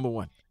gonna be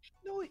 #1.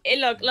 No,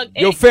 look.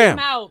 Yo, it fam.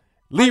 came out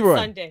Leroy, on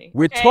Sunday.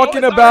 we're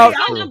talking about. If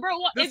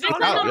it's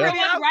not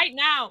 #1 right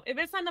now, if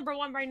it's not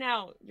 #1 right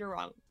now, you're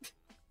wrong.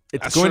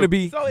 It's going to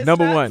be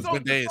 #1. So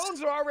the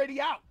songs are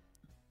already out.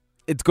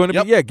 It's going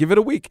to be give it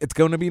a week. It's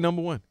going to be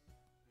 #1.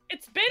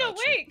 It's been a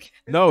Gotcha. week.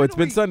 No, it's a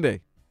been week.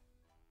 Sunday.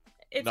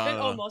 It's No, been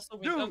no, no. almost a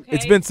week. Dude, Okay.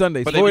 It's been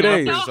Sunday. But It's 4 they do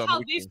days. You numbers know on how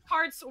the these weekend.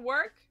 parts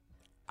work?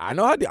 I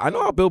know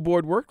how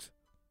Billboard works.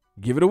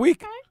 Give it a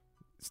week. Okay.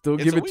 Still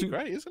It's give a it week, 2.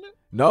 right? Isn't it?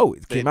 No,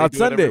 it came out do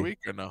it every Sunday. week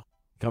or no?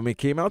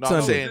 Came out No,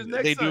 I'm Sunday. saying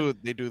Next they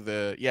Sunday. do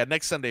the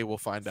next Sunday we'll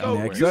find out. So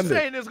Next you where- Sunday.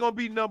 saying it's gonna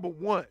be number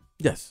one?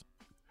 Yes.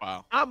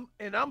 Wow.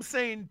 I'm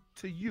saying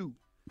to you,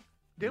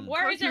 them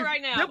Where is it country-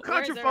 right now? Them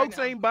Where is country it right folks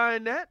now? ain't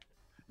buying that.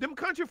 Them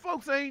country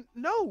folks ain't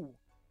no.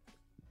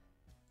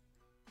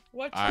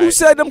 What? All Who right.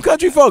 said them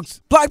country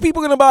folks? Black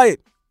people gonna buy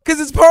it? Cause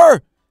it's per.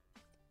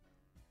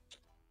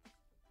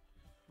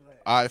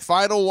 All right,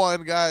 final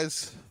one,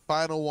 guys.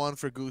 Final one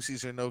for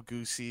Goosies or No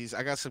Goosies.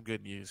 I got some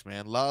good news,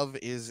 man. Love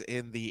is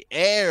in the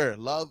air.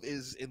 Love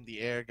is in the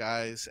air,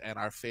 guys. And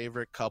our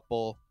favorite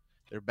couple,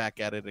 they're back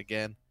at it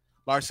again.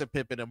 Larsa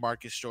Pippen and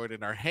Marcus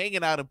Jordan are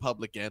hanging out in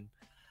public again.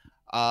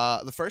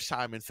 The first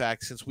time, in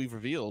fact, since we've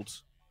revealed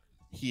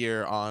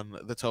here on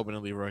the Tobin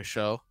and Leroy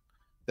show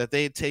that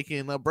they had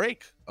taken a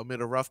break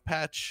amid a rough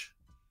patch.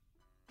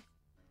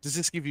 Does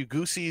this give you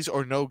Goosies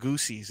or No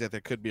Goosies that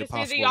there could be a This is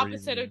possible the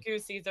opposite reunion? of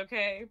Goosies,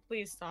 okay?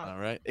 Please stop. All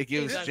right. It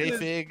gives This J is-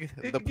 Fig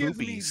It the gives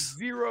me poopies.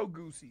 0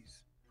 Goosies.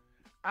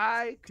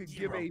 I could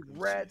give Zero a Goosies.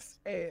 rat's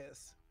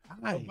ass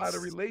about a Nice.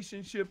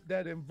 relationship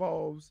that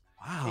involves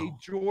Wow.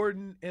 a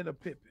Jordan and a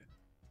Pippen.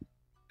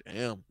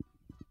 Damn.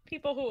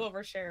 People who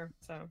overshare,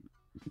 so.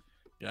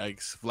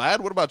 Yikes. Vlad,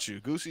 what about you?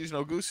 Goosies,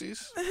 No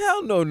Goosies?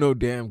 Hell no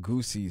damn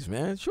Goosies,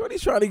 man.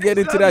 Shorty's trying to get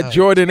into Here's that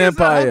Jordan here's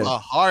the empire. Have a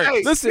heart.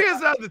 Hey, Listen-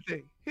 here's the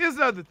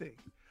other thing.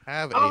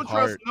 Have I a don't trust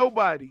heart.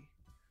 nobody.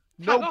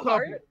 No Have a couple.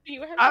 heart? Do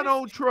you have I this?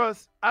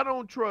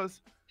 don't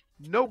trust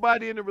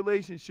nobody in a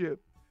relationship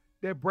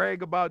that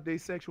brag about their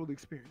sexual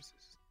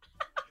experiences.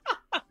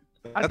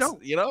 I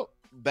don't. You know,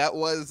 that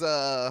was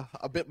a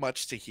bit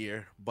much to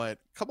hear, but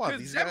come on, 'Cause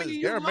these that guys,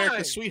 means they're you America's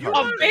lying. sweethearts.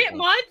 A bit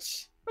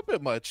much? A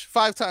bit much.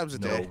 5 times a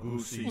No day. It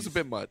was Goosies. a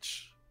bit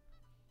much.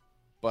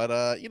 But,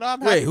 I'm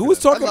happy Wait, who for was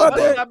them. I talking love about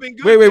them. that? I've been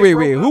good Wait. since they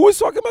broke up. Who was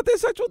talking about that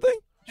sexual thing?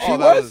 She Oh,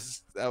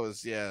 was? that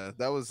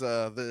was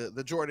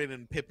the Jordan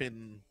and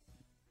Pippen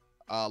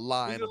line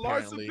Was it Larsa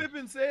apparently.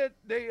 Pippen said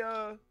they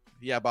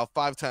Yeah, about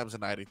 5 times a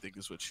night, I think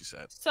is what she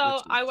said. So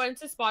Which I is went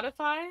to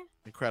Spotify.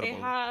 incredible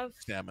They have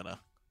stamina.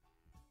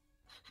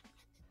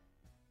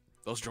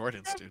 Those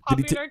Jordans, dude. Did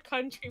he ta- popular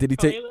country did he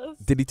take-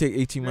 playlists. Did he take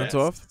 18 months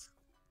Yes. off?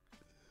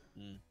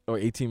 Mm. Or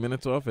 18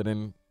 minutes off and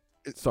then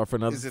Is- start for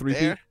another Is it 3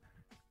 there?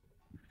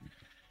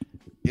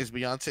 Is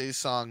Beyonce's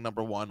song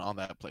 #1 on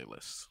that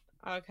playlist?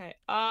 Okay.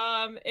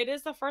 It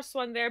is the first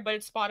one there, but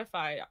it's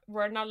Spotify.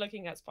 We're not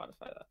looking at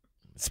Spotify though.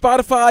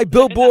 Spotify,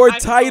 Billboard,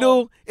 I've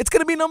title. It's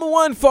going to be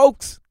 #1,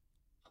 folks.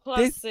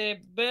 Plus the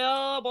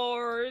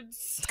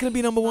billboards. It's going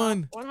to be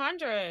 #1.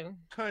 100.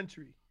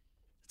 country.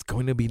 It's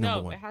going to be No,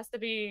 number 1. it has to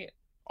be.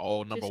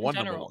 Oh, Just in #1,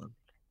 general. #1.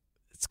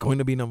 It's going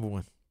to be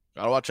 #1.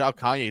 Gotta watch out.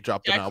 Kanye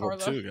dropped an Jack album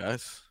Harlow. too,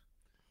 guys.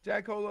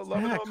 Jack Harlow,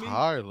 loving Jack on me.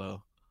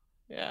 Harlow.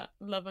 Yeah,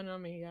 loving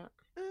on me. Yeah,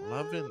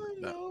 Loving I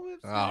that. know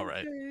it's All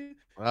right. okay.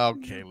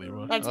 Okay,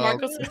 Leroy. that's Okay.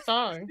 Marcus's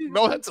song.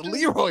 No, that's a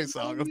Leroy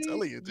song. I'm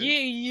telling you, dude.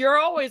 You're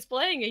always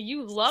playing it.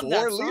 You love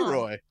that For song.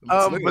 Leroy. It's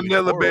literally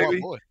Vanilla for my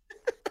Baby. boy.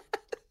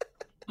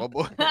 My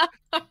boy. That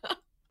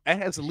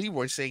has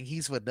Leroy saying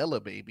he's Vanilla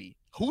Baby.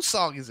 Whose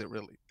song is it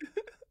really?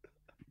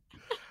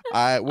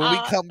 All right, when we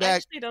come I back.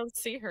 actually don't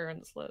see her on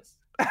this list.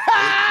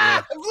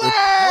 Yeah.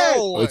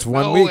 Vlad! It's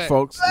 1 no week, way.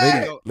 folks.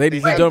 Hey,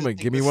 Ladies They and have gentlemen,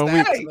 to give me take 1 the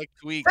week. stats Hey,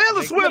 next week. Taylor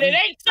Make- Swift. But it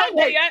ain't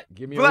Sunday yet.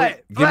 Give me Vlad, a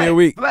week. Give me a Vlad,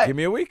 week. Vlad. Give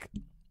me a week.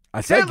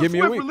 I said Taylor give me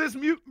a Swift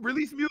week.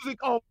 release music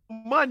on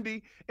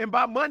Monday, and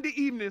by Monday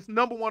evening, it's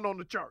 #1 on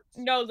the charts.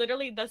 No,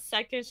 literally the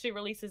second she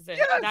releases it.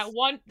 Yes. That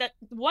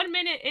 1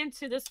 minute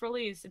into this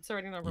release, it's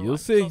already number You'll one.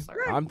 see. So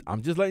sorry.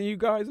 I'm just letting you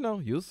guys know.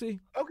 You'll see.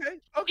 Okay.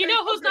 You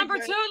know who's okay, number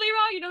Vlad. 2,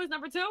 Leroy? You know who's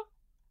number 2?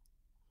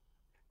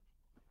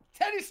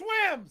 Teddy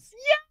Swims.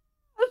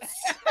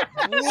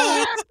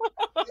 What?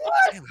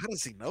 Damn, how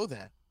does he know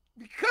that?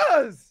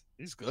 Because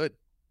He's good.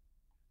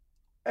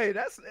 hey,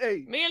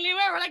 Me and Leroy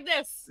were like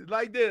this. it's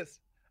like this.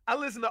 I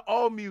listen to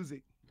all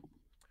music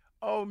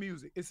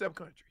except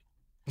country.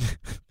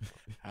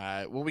 All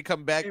right, when we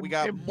come back, we And-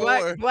 got and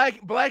more.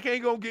 Black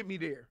ain't gonna get me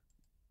there.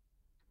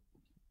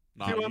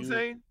 Nah, See what I'm you-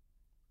 saying?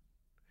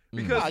 Mm.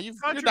 Because Nah, you're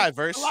country,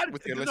 diverse a lot of,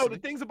 with your no, the listening.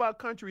 things about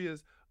country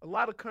is a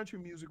lot of country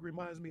music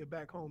reminds me of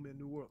back home in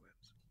New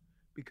Orleans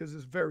because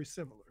it's very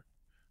similar.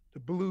 The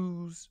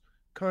blues,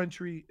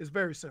 country is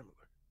very similar.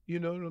 You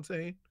know what I'm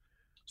saying?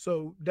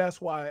 So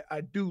that's why I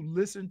do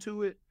listen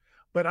to it,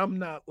 but I'm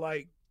not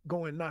like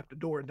going knock the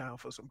door down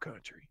for some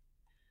country.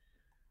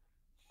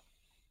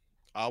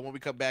 When we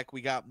come back, we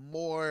got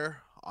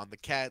more on the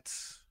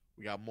Cats.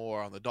 We got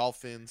more on the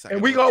Dolphins.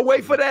 And we gonna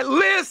wait for that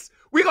list.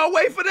 We gonna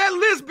wait for that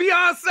list,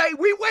 Beyonce.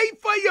 We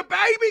wait for you,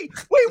 baby.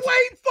 We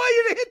wait for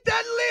you to hit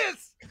that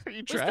list. Are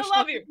you still trashing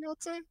love her, you.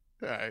 Beyonce?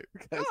 All right.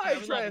 No, I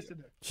ain't trashing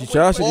her. She's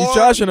I'm waiting trashing. He's More-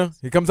 trashing her.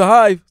 Here comes a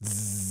hive.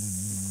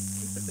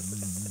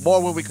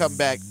 More when we come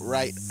back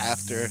right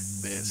after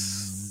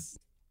this.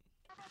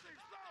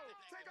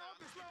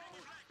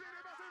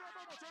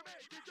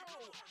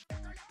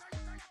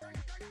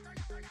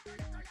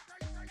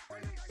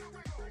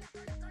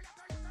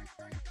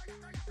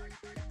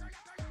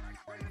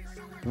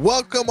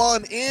 Welcome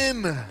on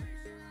in.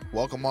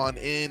 Welcome on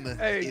in.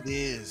 Hey. It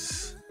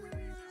is.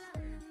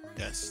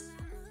 Yes.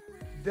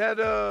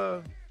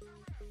 That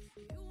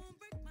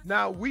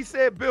now we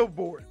said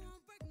Billboard.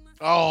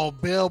 Oh,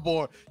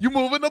 Billboard. You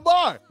moving the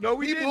bar. No,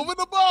 we He didn't. moving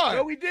the bar.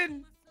 No, we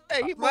didn't. Hey,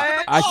 he moving Vlad,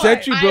 the bar. I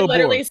sent you I Billboard.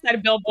 literally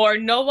said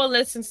Billboard. No one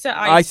listens to iTunes.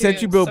 I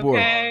sent you Billboard.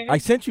 Okay? I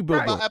sent you What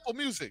Billboard. about Apple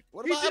Music?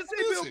 What He about just Apple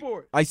said Music?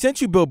 Billboard. I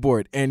sent you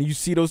Billboard, and you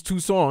see those two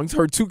songs.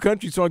 Her two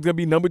country songs gonna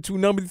be number 2,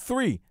 number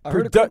 3. I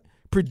heard it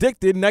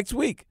Predicted next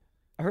week.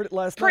 I heard it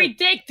last night.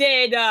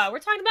 Predicted. We're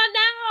talking about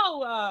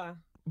now.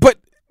 But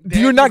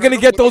Dan, you're not you gonna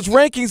heard get him? those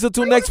rankings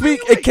until next wait,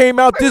 week. wait. It came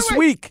out Wait, this wait.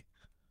 week.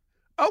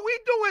 Are we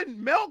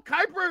doing Mel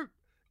Kiper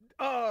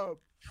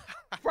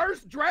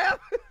first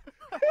draft?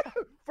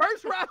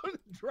 First round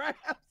drafts?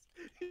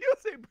 You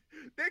say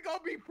they're gonna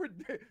be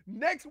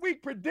next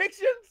week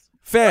predictions?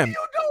 Fam, What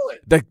are you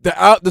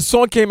doing? the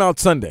song came out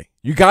Sunday.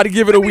 You got to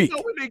give it a Let me week,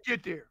 know when they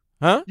get there.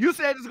 huh? You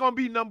said it's gonna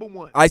be number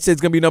 1. I said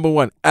it's gonna be number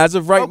 1. As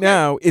of right Okay.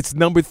 now, it's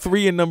number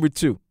 3 and number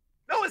 2.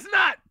 No, it's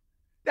not.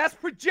 That's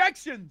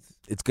projections.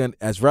 It's gonna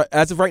as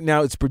of right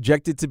now, it's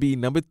projected to be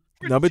number 2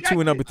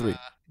 and number 3.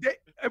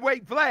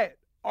 Wait, Vlad,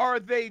 are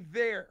they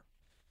there?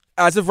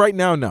 As of right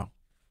now, no.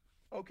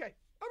 Okay,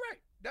 all right.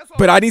 That's all.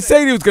 But I I'm didn't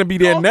saying. say it was gonna be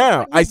there Y'all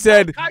now. agree I with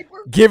said Mel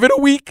Kiper? give it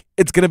a week.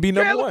 It's gonna be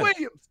number Taylor 1.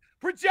 Williams,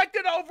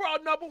 projected overall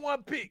number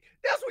 1 pick.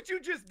 That's what you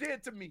just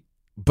did to me.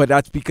 But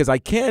that's because I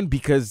can,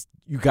 because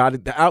you got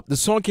it out. The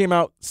song came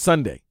out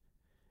Sunday.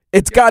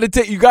 It's got to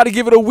take. You got to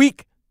give it a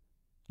week.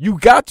 You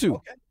got to.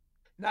 Okay.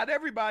 Not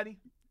everybody.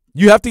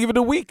 You have to give it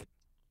a week.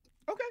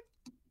 Okay.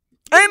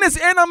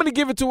 And I'm gonna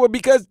give it to her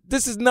because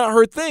this is not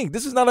her thing.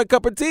 This is not a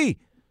cup of tea.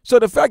 So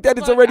the fact that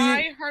it's Look, already,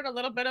 I heard a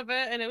little bit of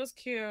it and it was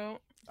cute.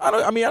 I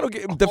don't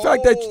get the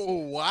fact that.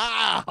 Oh,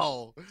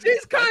 wow.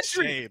 She's That's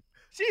country. shade.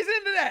 She's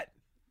into that.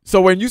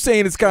 So when you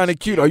saying it's kind of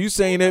cute, are you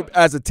saying it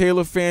as a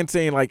Taylor fan,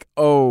 saying like,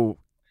 oh,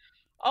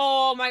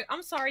 Oh my!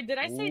 I'm sorry. Did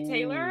I say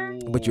Taylor?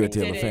 but you're a Ooh.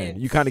 Taylor Did fan? it.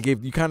 You kind of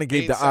gave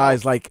Made the South.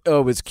 eyes like,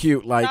 oh, it's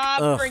cute, like,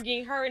 Stop ugh.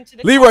 bringing her into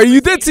the. Leroy,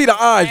 you did see the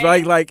eyes, conversation, right?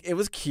 okay? Like it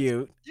was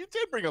cute. You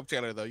did bring up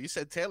Taylor, though. You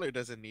said Taylor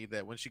doesn't need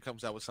that when she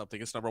comes out with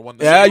something. It's number 1.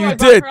 Yeah, Leroy you brought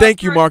did. her up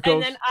Thank you, first, Marcos.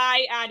 And then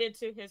I added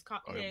to his,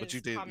 Okay, but you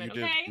his did. comment.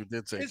 You did. Okay. You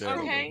did say It's Taylor.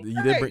 okay.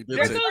 You did Hey, bring. You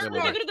did This say goes Taylor.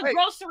 when you go to the Hey,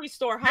 grocery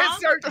store, huh?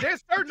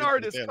 There's certain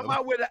artists Yeah. come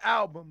out with an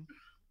album,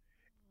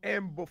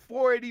 and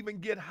before it even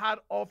get hot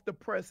off the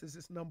presses,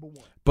 it's number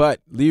 1.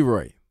 But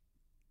Leroy,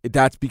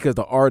 that's because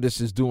the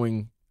artist is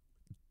doing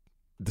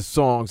the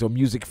songs or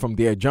music from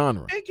their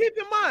genre. And keep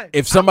in mind,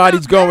 If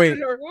somebody's I'm not mad going- at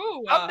her.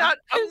 True. I'm not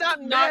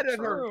It's mad at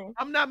her. true.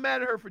 I'm not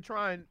mad at her for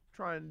trying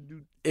to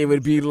do. It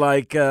would be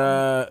like,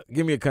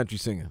 give me a country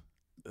singer,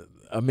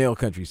 a male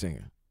country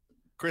singer.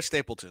 Chris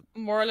Stapleton.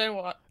 Moreland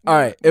what? All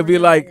right, it'd be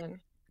Moreland like- Moreland.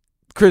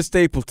 Chris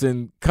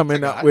Stapleton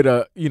coming out with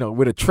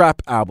a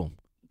trap album.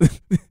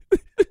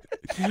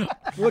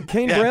 Look,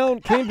 Kane Yeah.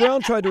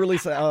 Brown tried to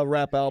release a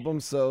rap album,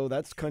 so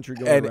that's country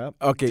going And rap.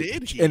 okay,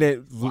 Did he? and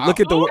it, Wow. look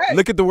at the Okay.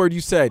 look at the word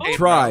you said, Oh.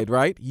 tried,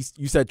 right?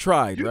 You said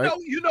tried, You right?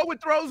 know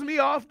what throws me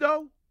off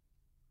though,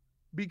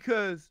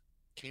 because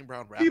Kane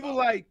Brown rap. people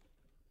album. like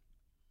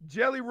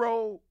Jelly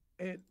Roll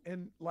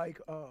and like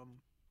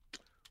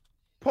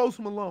Post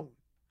Malone,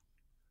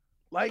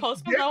 like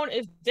Post Malone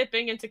is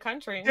dipping into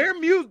country.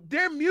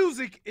 their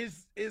music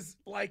is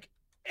like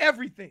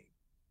everything,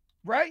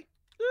 right?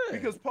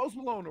 Because Post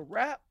Malone a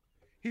rap,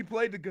 he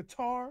played the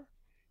guitar,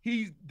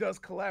 he does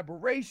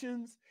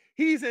collaborations,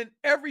 he's in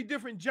every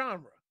different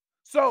genre.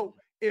 So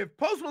if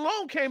Post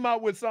Malone came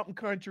out with something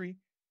country,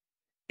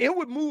 it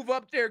would move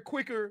up there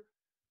quicker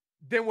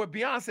than what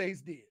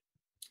Beyonce's did.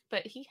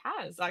 But he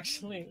has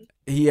actually.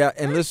 Yeah,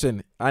 and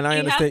listen, and I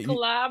He has understand,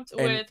 collabed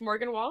and- with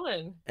Morgan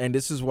Wallen. and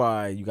this is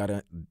why you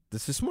gotta.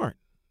 This is smart.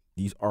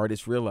 These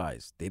artists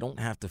realize they don't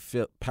have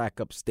to pack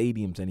up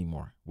stadiums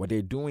anymore. What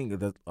they're doing,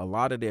 a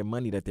lot of their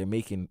money that they're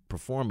making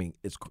performing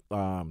is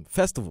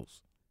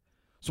festivals.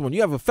 So when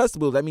you have a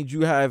festival, that means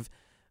you have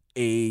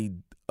a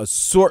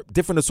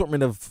different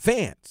assortment of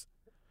fans.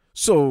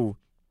 So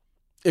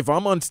if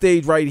I'm on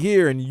stage right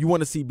here and you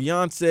want to see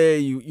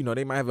Beyonce, you know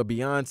they might have a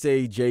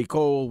Beyonce, J.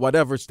 Cole,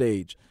 whatever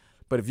stage.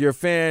 But if you're a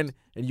fan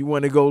and you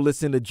want to go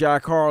listen to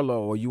Jack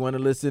Harlow or you want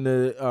to listen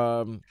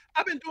to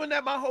I've been doing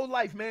that my whole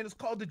life, man. It's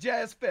called the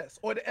Jazz Fest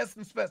or the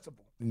Essence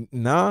Festival.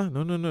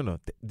 No.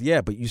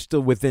 Yeah, but you're still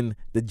within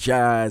the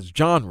jazz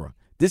genre.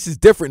 This is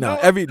different now.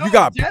 No, You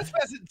got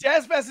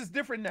Jazz Fest is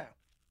different now.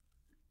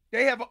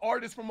 They have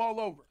artists from all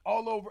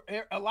over,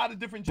 a lot of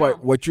different genres.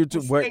 but what you're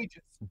on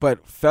stages.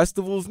 but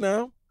festivals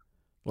now,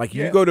 like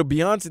Yeah. you go to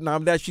Beyonce now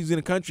that she's in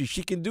the country,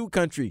 she can do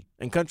country,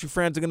 and country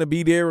fans are gonna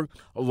be there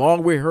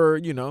along with her,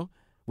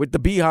 with the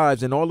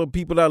Beehives and all the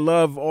people that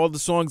love all the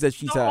songs that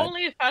she's The had.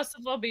 only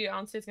festival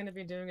Beyonce is going to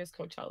be doing is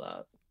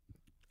Coachella.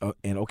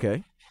 And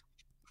okay,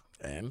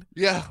 and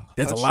Yeah.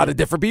 there's a that's lot true. of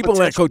different people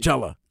at Potentially.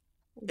 Coachella.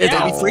 It's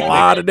Yeah, a Freak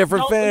lot Nick. of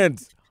different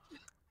fans.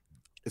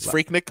 Is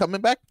Freak Nick coming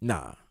back?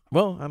 Nah,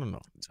 well, I don't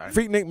know. Sorry.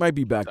 Freak Nick might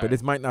be back, but Sorry.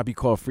 it might not be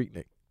called Freak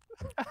Nick.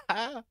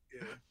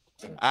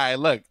 All right,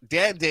 look,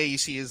 Dan Day, you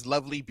see his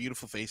lovely,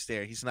 beautiful face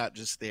there. He's not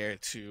just there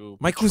to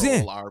Mike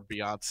control our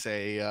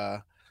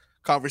Beyonce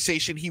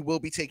conversation. He will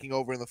be taking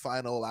over in the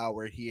final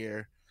hour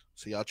here.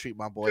 So y'all treat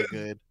my boy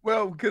good.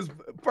 Well, because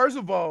first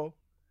of all,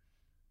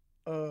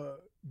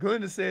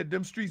 Glenda said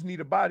them streets need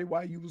a body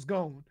while you was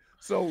gone.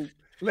 So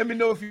let me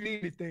know if you need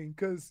anything,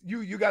 because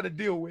you got to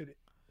deal with it.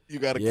 You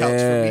got a couch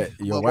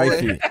for me, your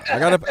wifey. I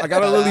got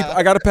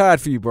a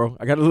pad for you, bro.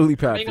 I got a lily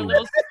pad Being for a you.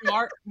 little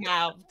smart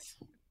mouth.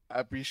 I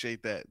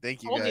appreciate that.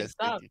 Thank you, Hold guys. it,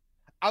 stop. Thank you.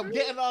 I'm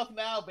getting off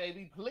now,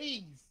 baby.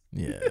 Please.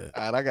 Yeah.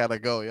 All right, I gotta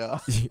go,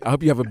 y'all. I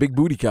hope you have a big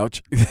booty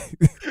couch.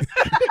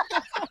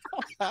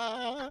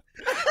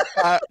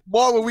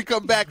 More when we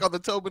come back on the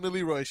Tobin and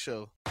Leroy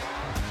Show.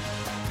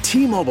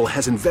 T-Mobile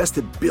has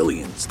invested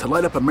billions to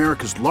light up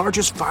America's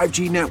largest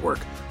 5G network,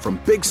 from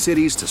big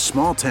cities to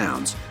small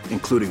towns,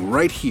 including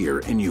right here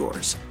in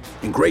yours.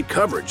 And great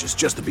coverage is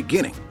just the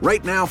beginning.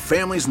 Right now,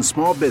 families and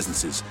small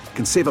businesses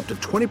can save up to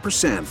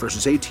 20%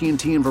 versus AT&T and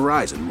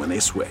Verizon when they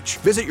switch.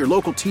 Visit your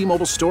local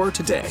T-Mobile store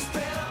today.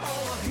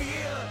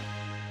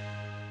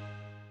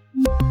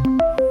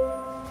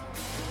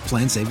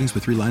 Plan savings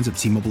with 3 lines of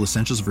T-Mobile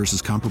Essentials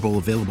versus comparable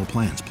available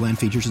plans. Plan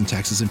features and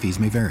taxes and fees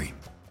may vary.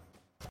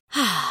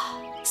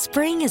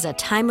 Spring is a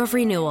time of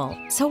renewal,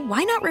 so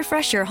why not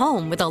refresh your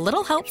home with a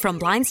little help from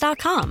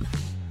Blinds.com?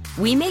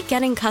 We make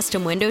getting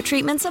custom window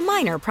treatments a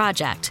minor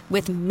project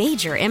with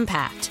major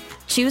impact.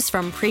 Choose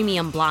from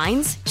premium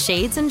blinds,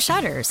 shades, and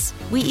shutters.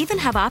 We even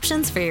have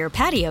options for your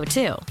patio,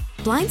 too.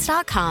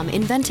 Blinds.com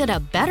invented a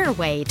better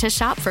way to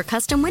shop for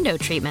custom window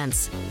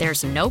treatments.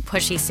 There's no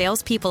pushy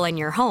salespeople in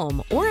your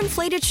home or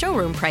inflated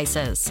showroom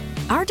prices.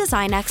 Our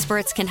design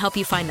experts can help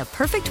you find the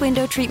perfect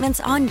window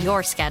treatments on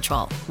your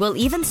schedule. We'll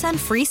even send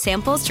free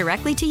samples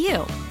directly to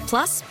you.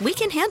 Plus, we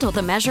can handle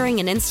the measuring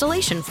and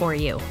installation for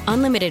you.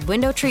 Unlimited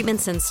window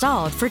treatments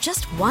installed for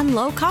just one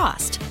low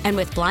cost. And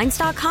with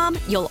Blinds.com,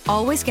 you'll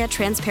always get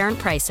transparent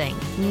pricing.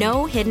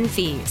 No hidden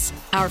fees.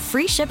 Our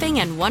free shipping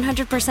and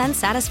 100%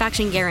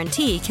 satisfaction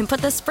guarantee can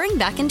put the spring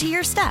back into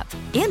your step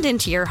and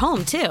into your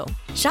home, too.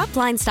 Shop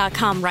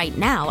Blinds.com right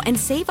now and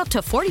save up to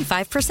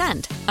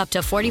 45%. Up to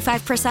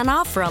 45%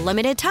 off for a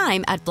limited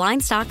time at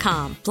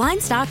Blinds.com.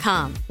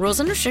 Blinds.com. Rules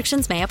and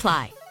restrictions may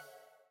apply.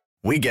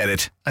 We get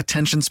it.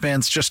 Attention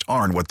spans just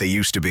aren't what they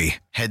used to be.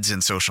 Heads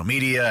in social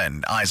media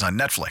and eyes on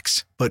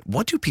Netflix. But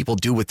what do people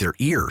do with their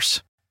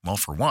ears? Well,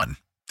 for one,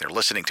 they're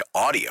listening to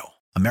audio.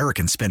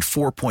 Americans spend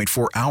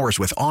 4.4 hours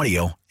with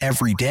audio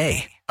every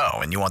day. Oh,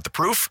 and you want the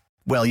proof?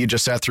 Well, you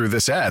just sat through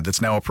this ad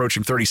that's now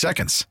approaching 30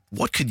 seconds.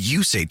 What could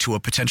you say to a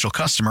potential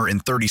customer in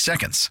 30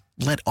 seconds?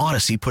 Let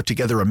Odyssey put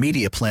together a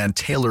media plan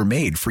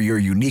tailor-made for your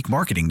unique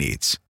marketing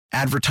needs.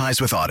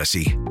 Advertise with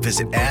Odyssey.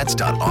 Visit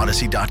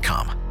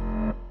ads.odyssey.com.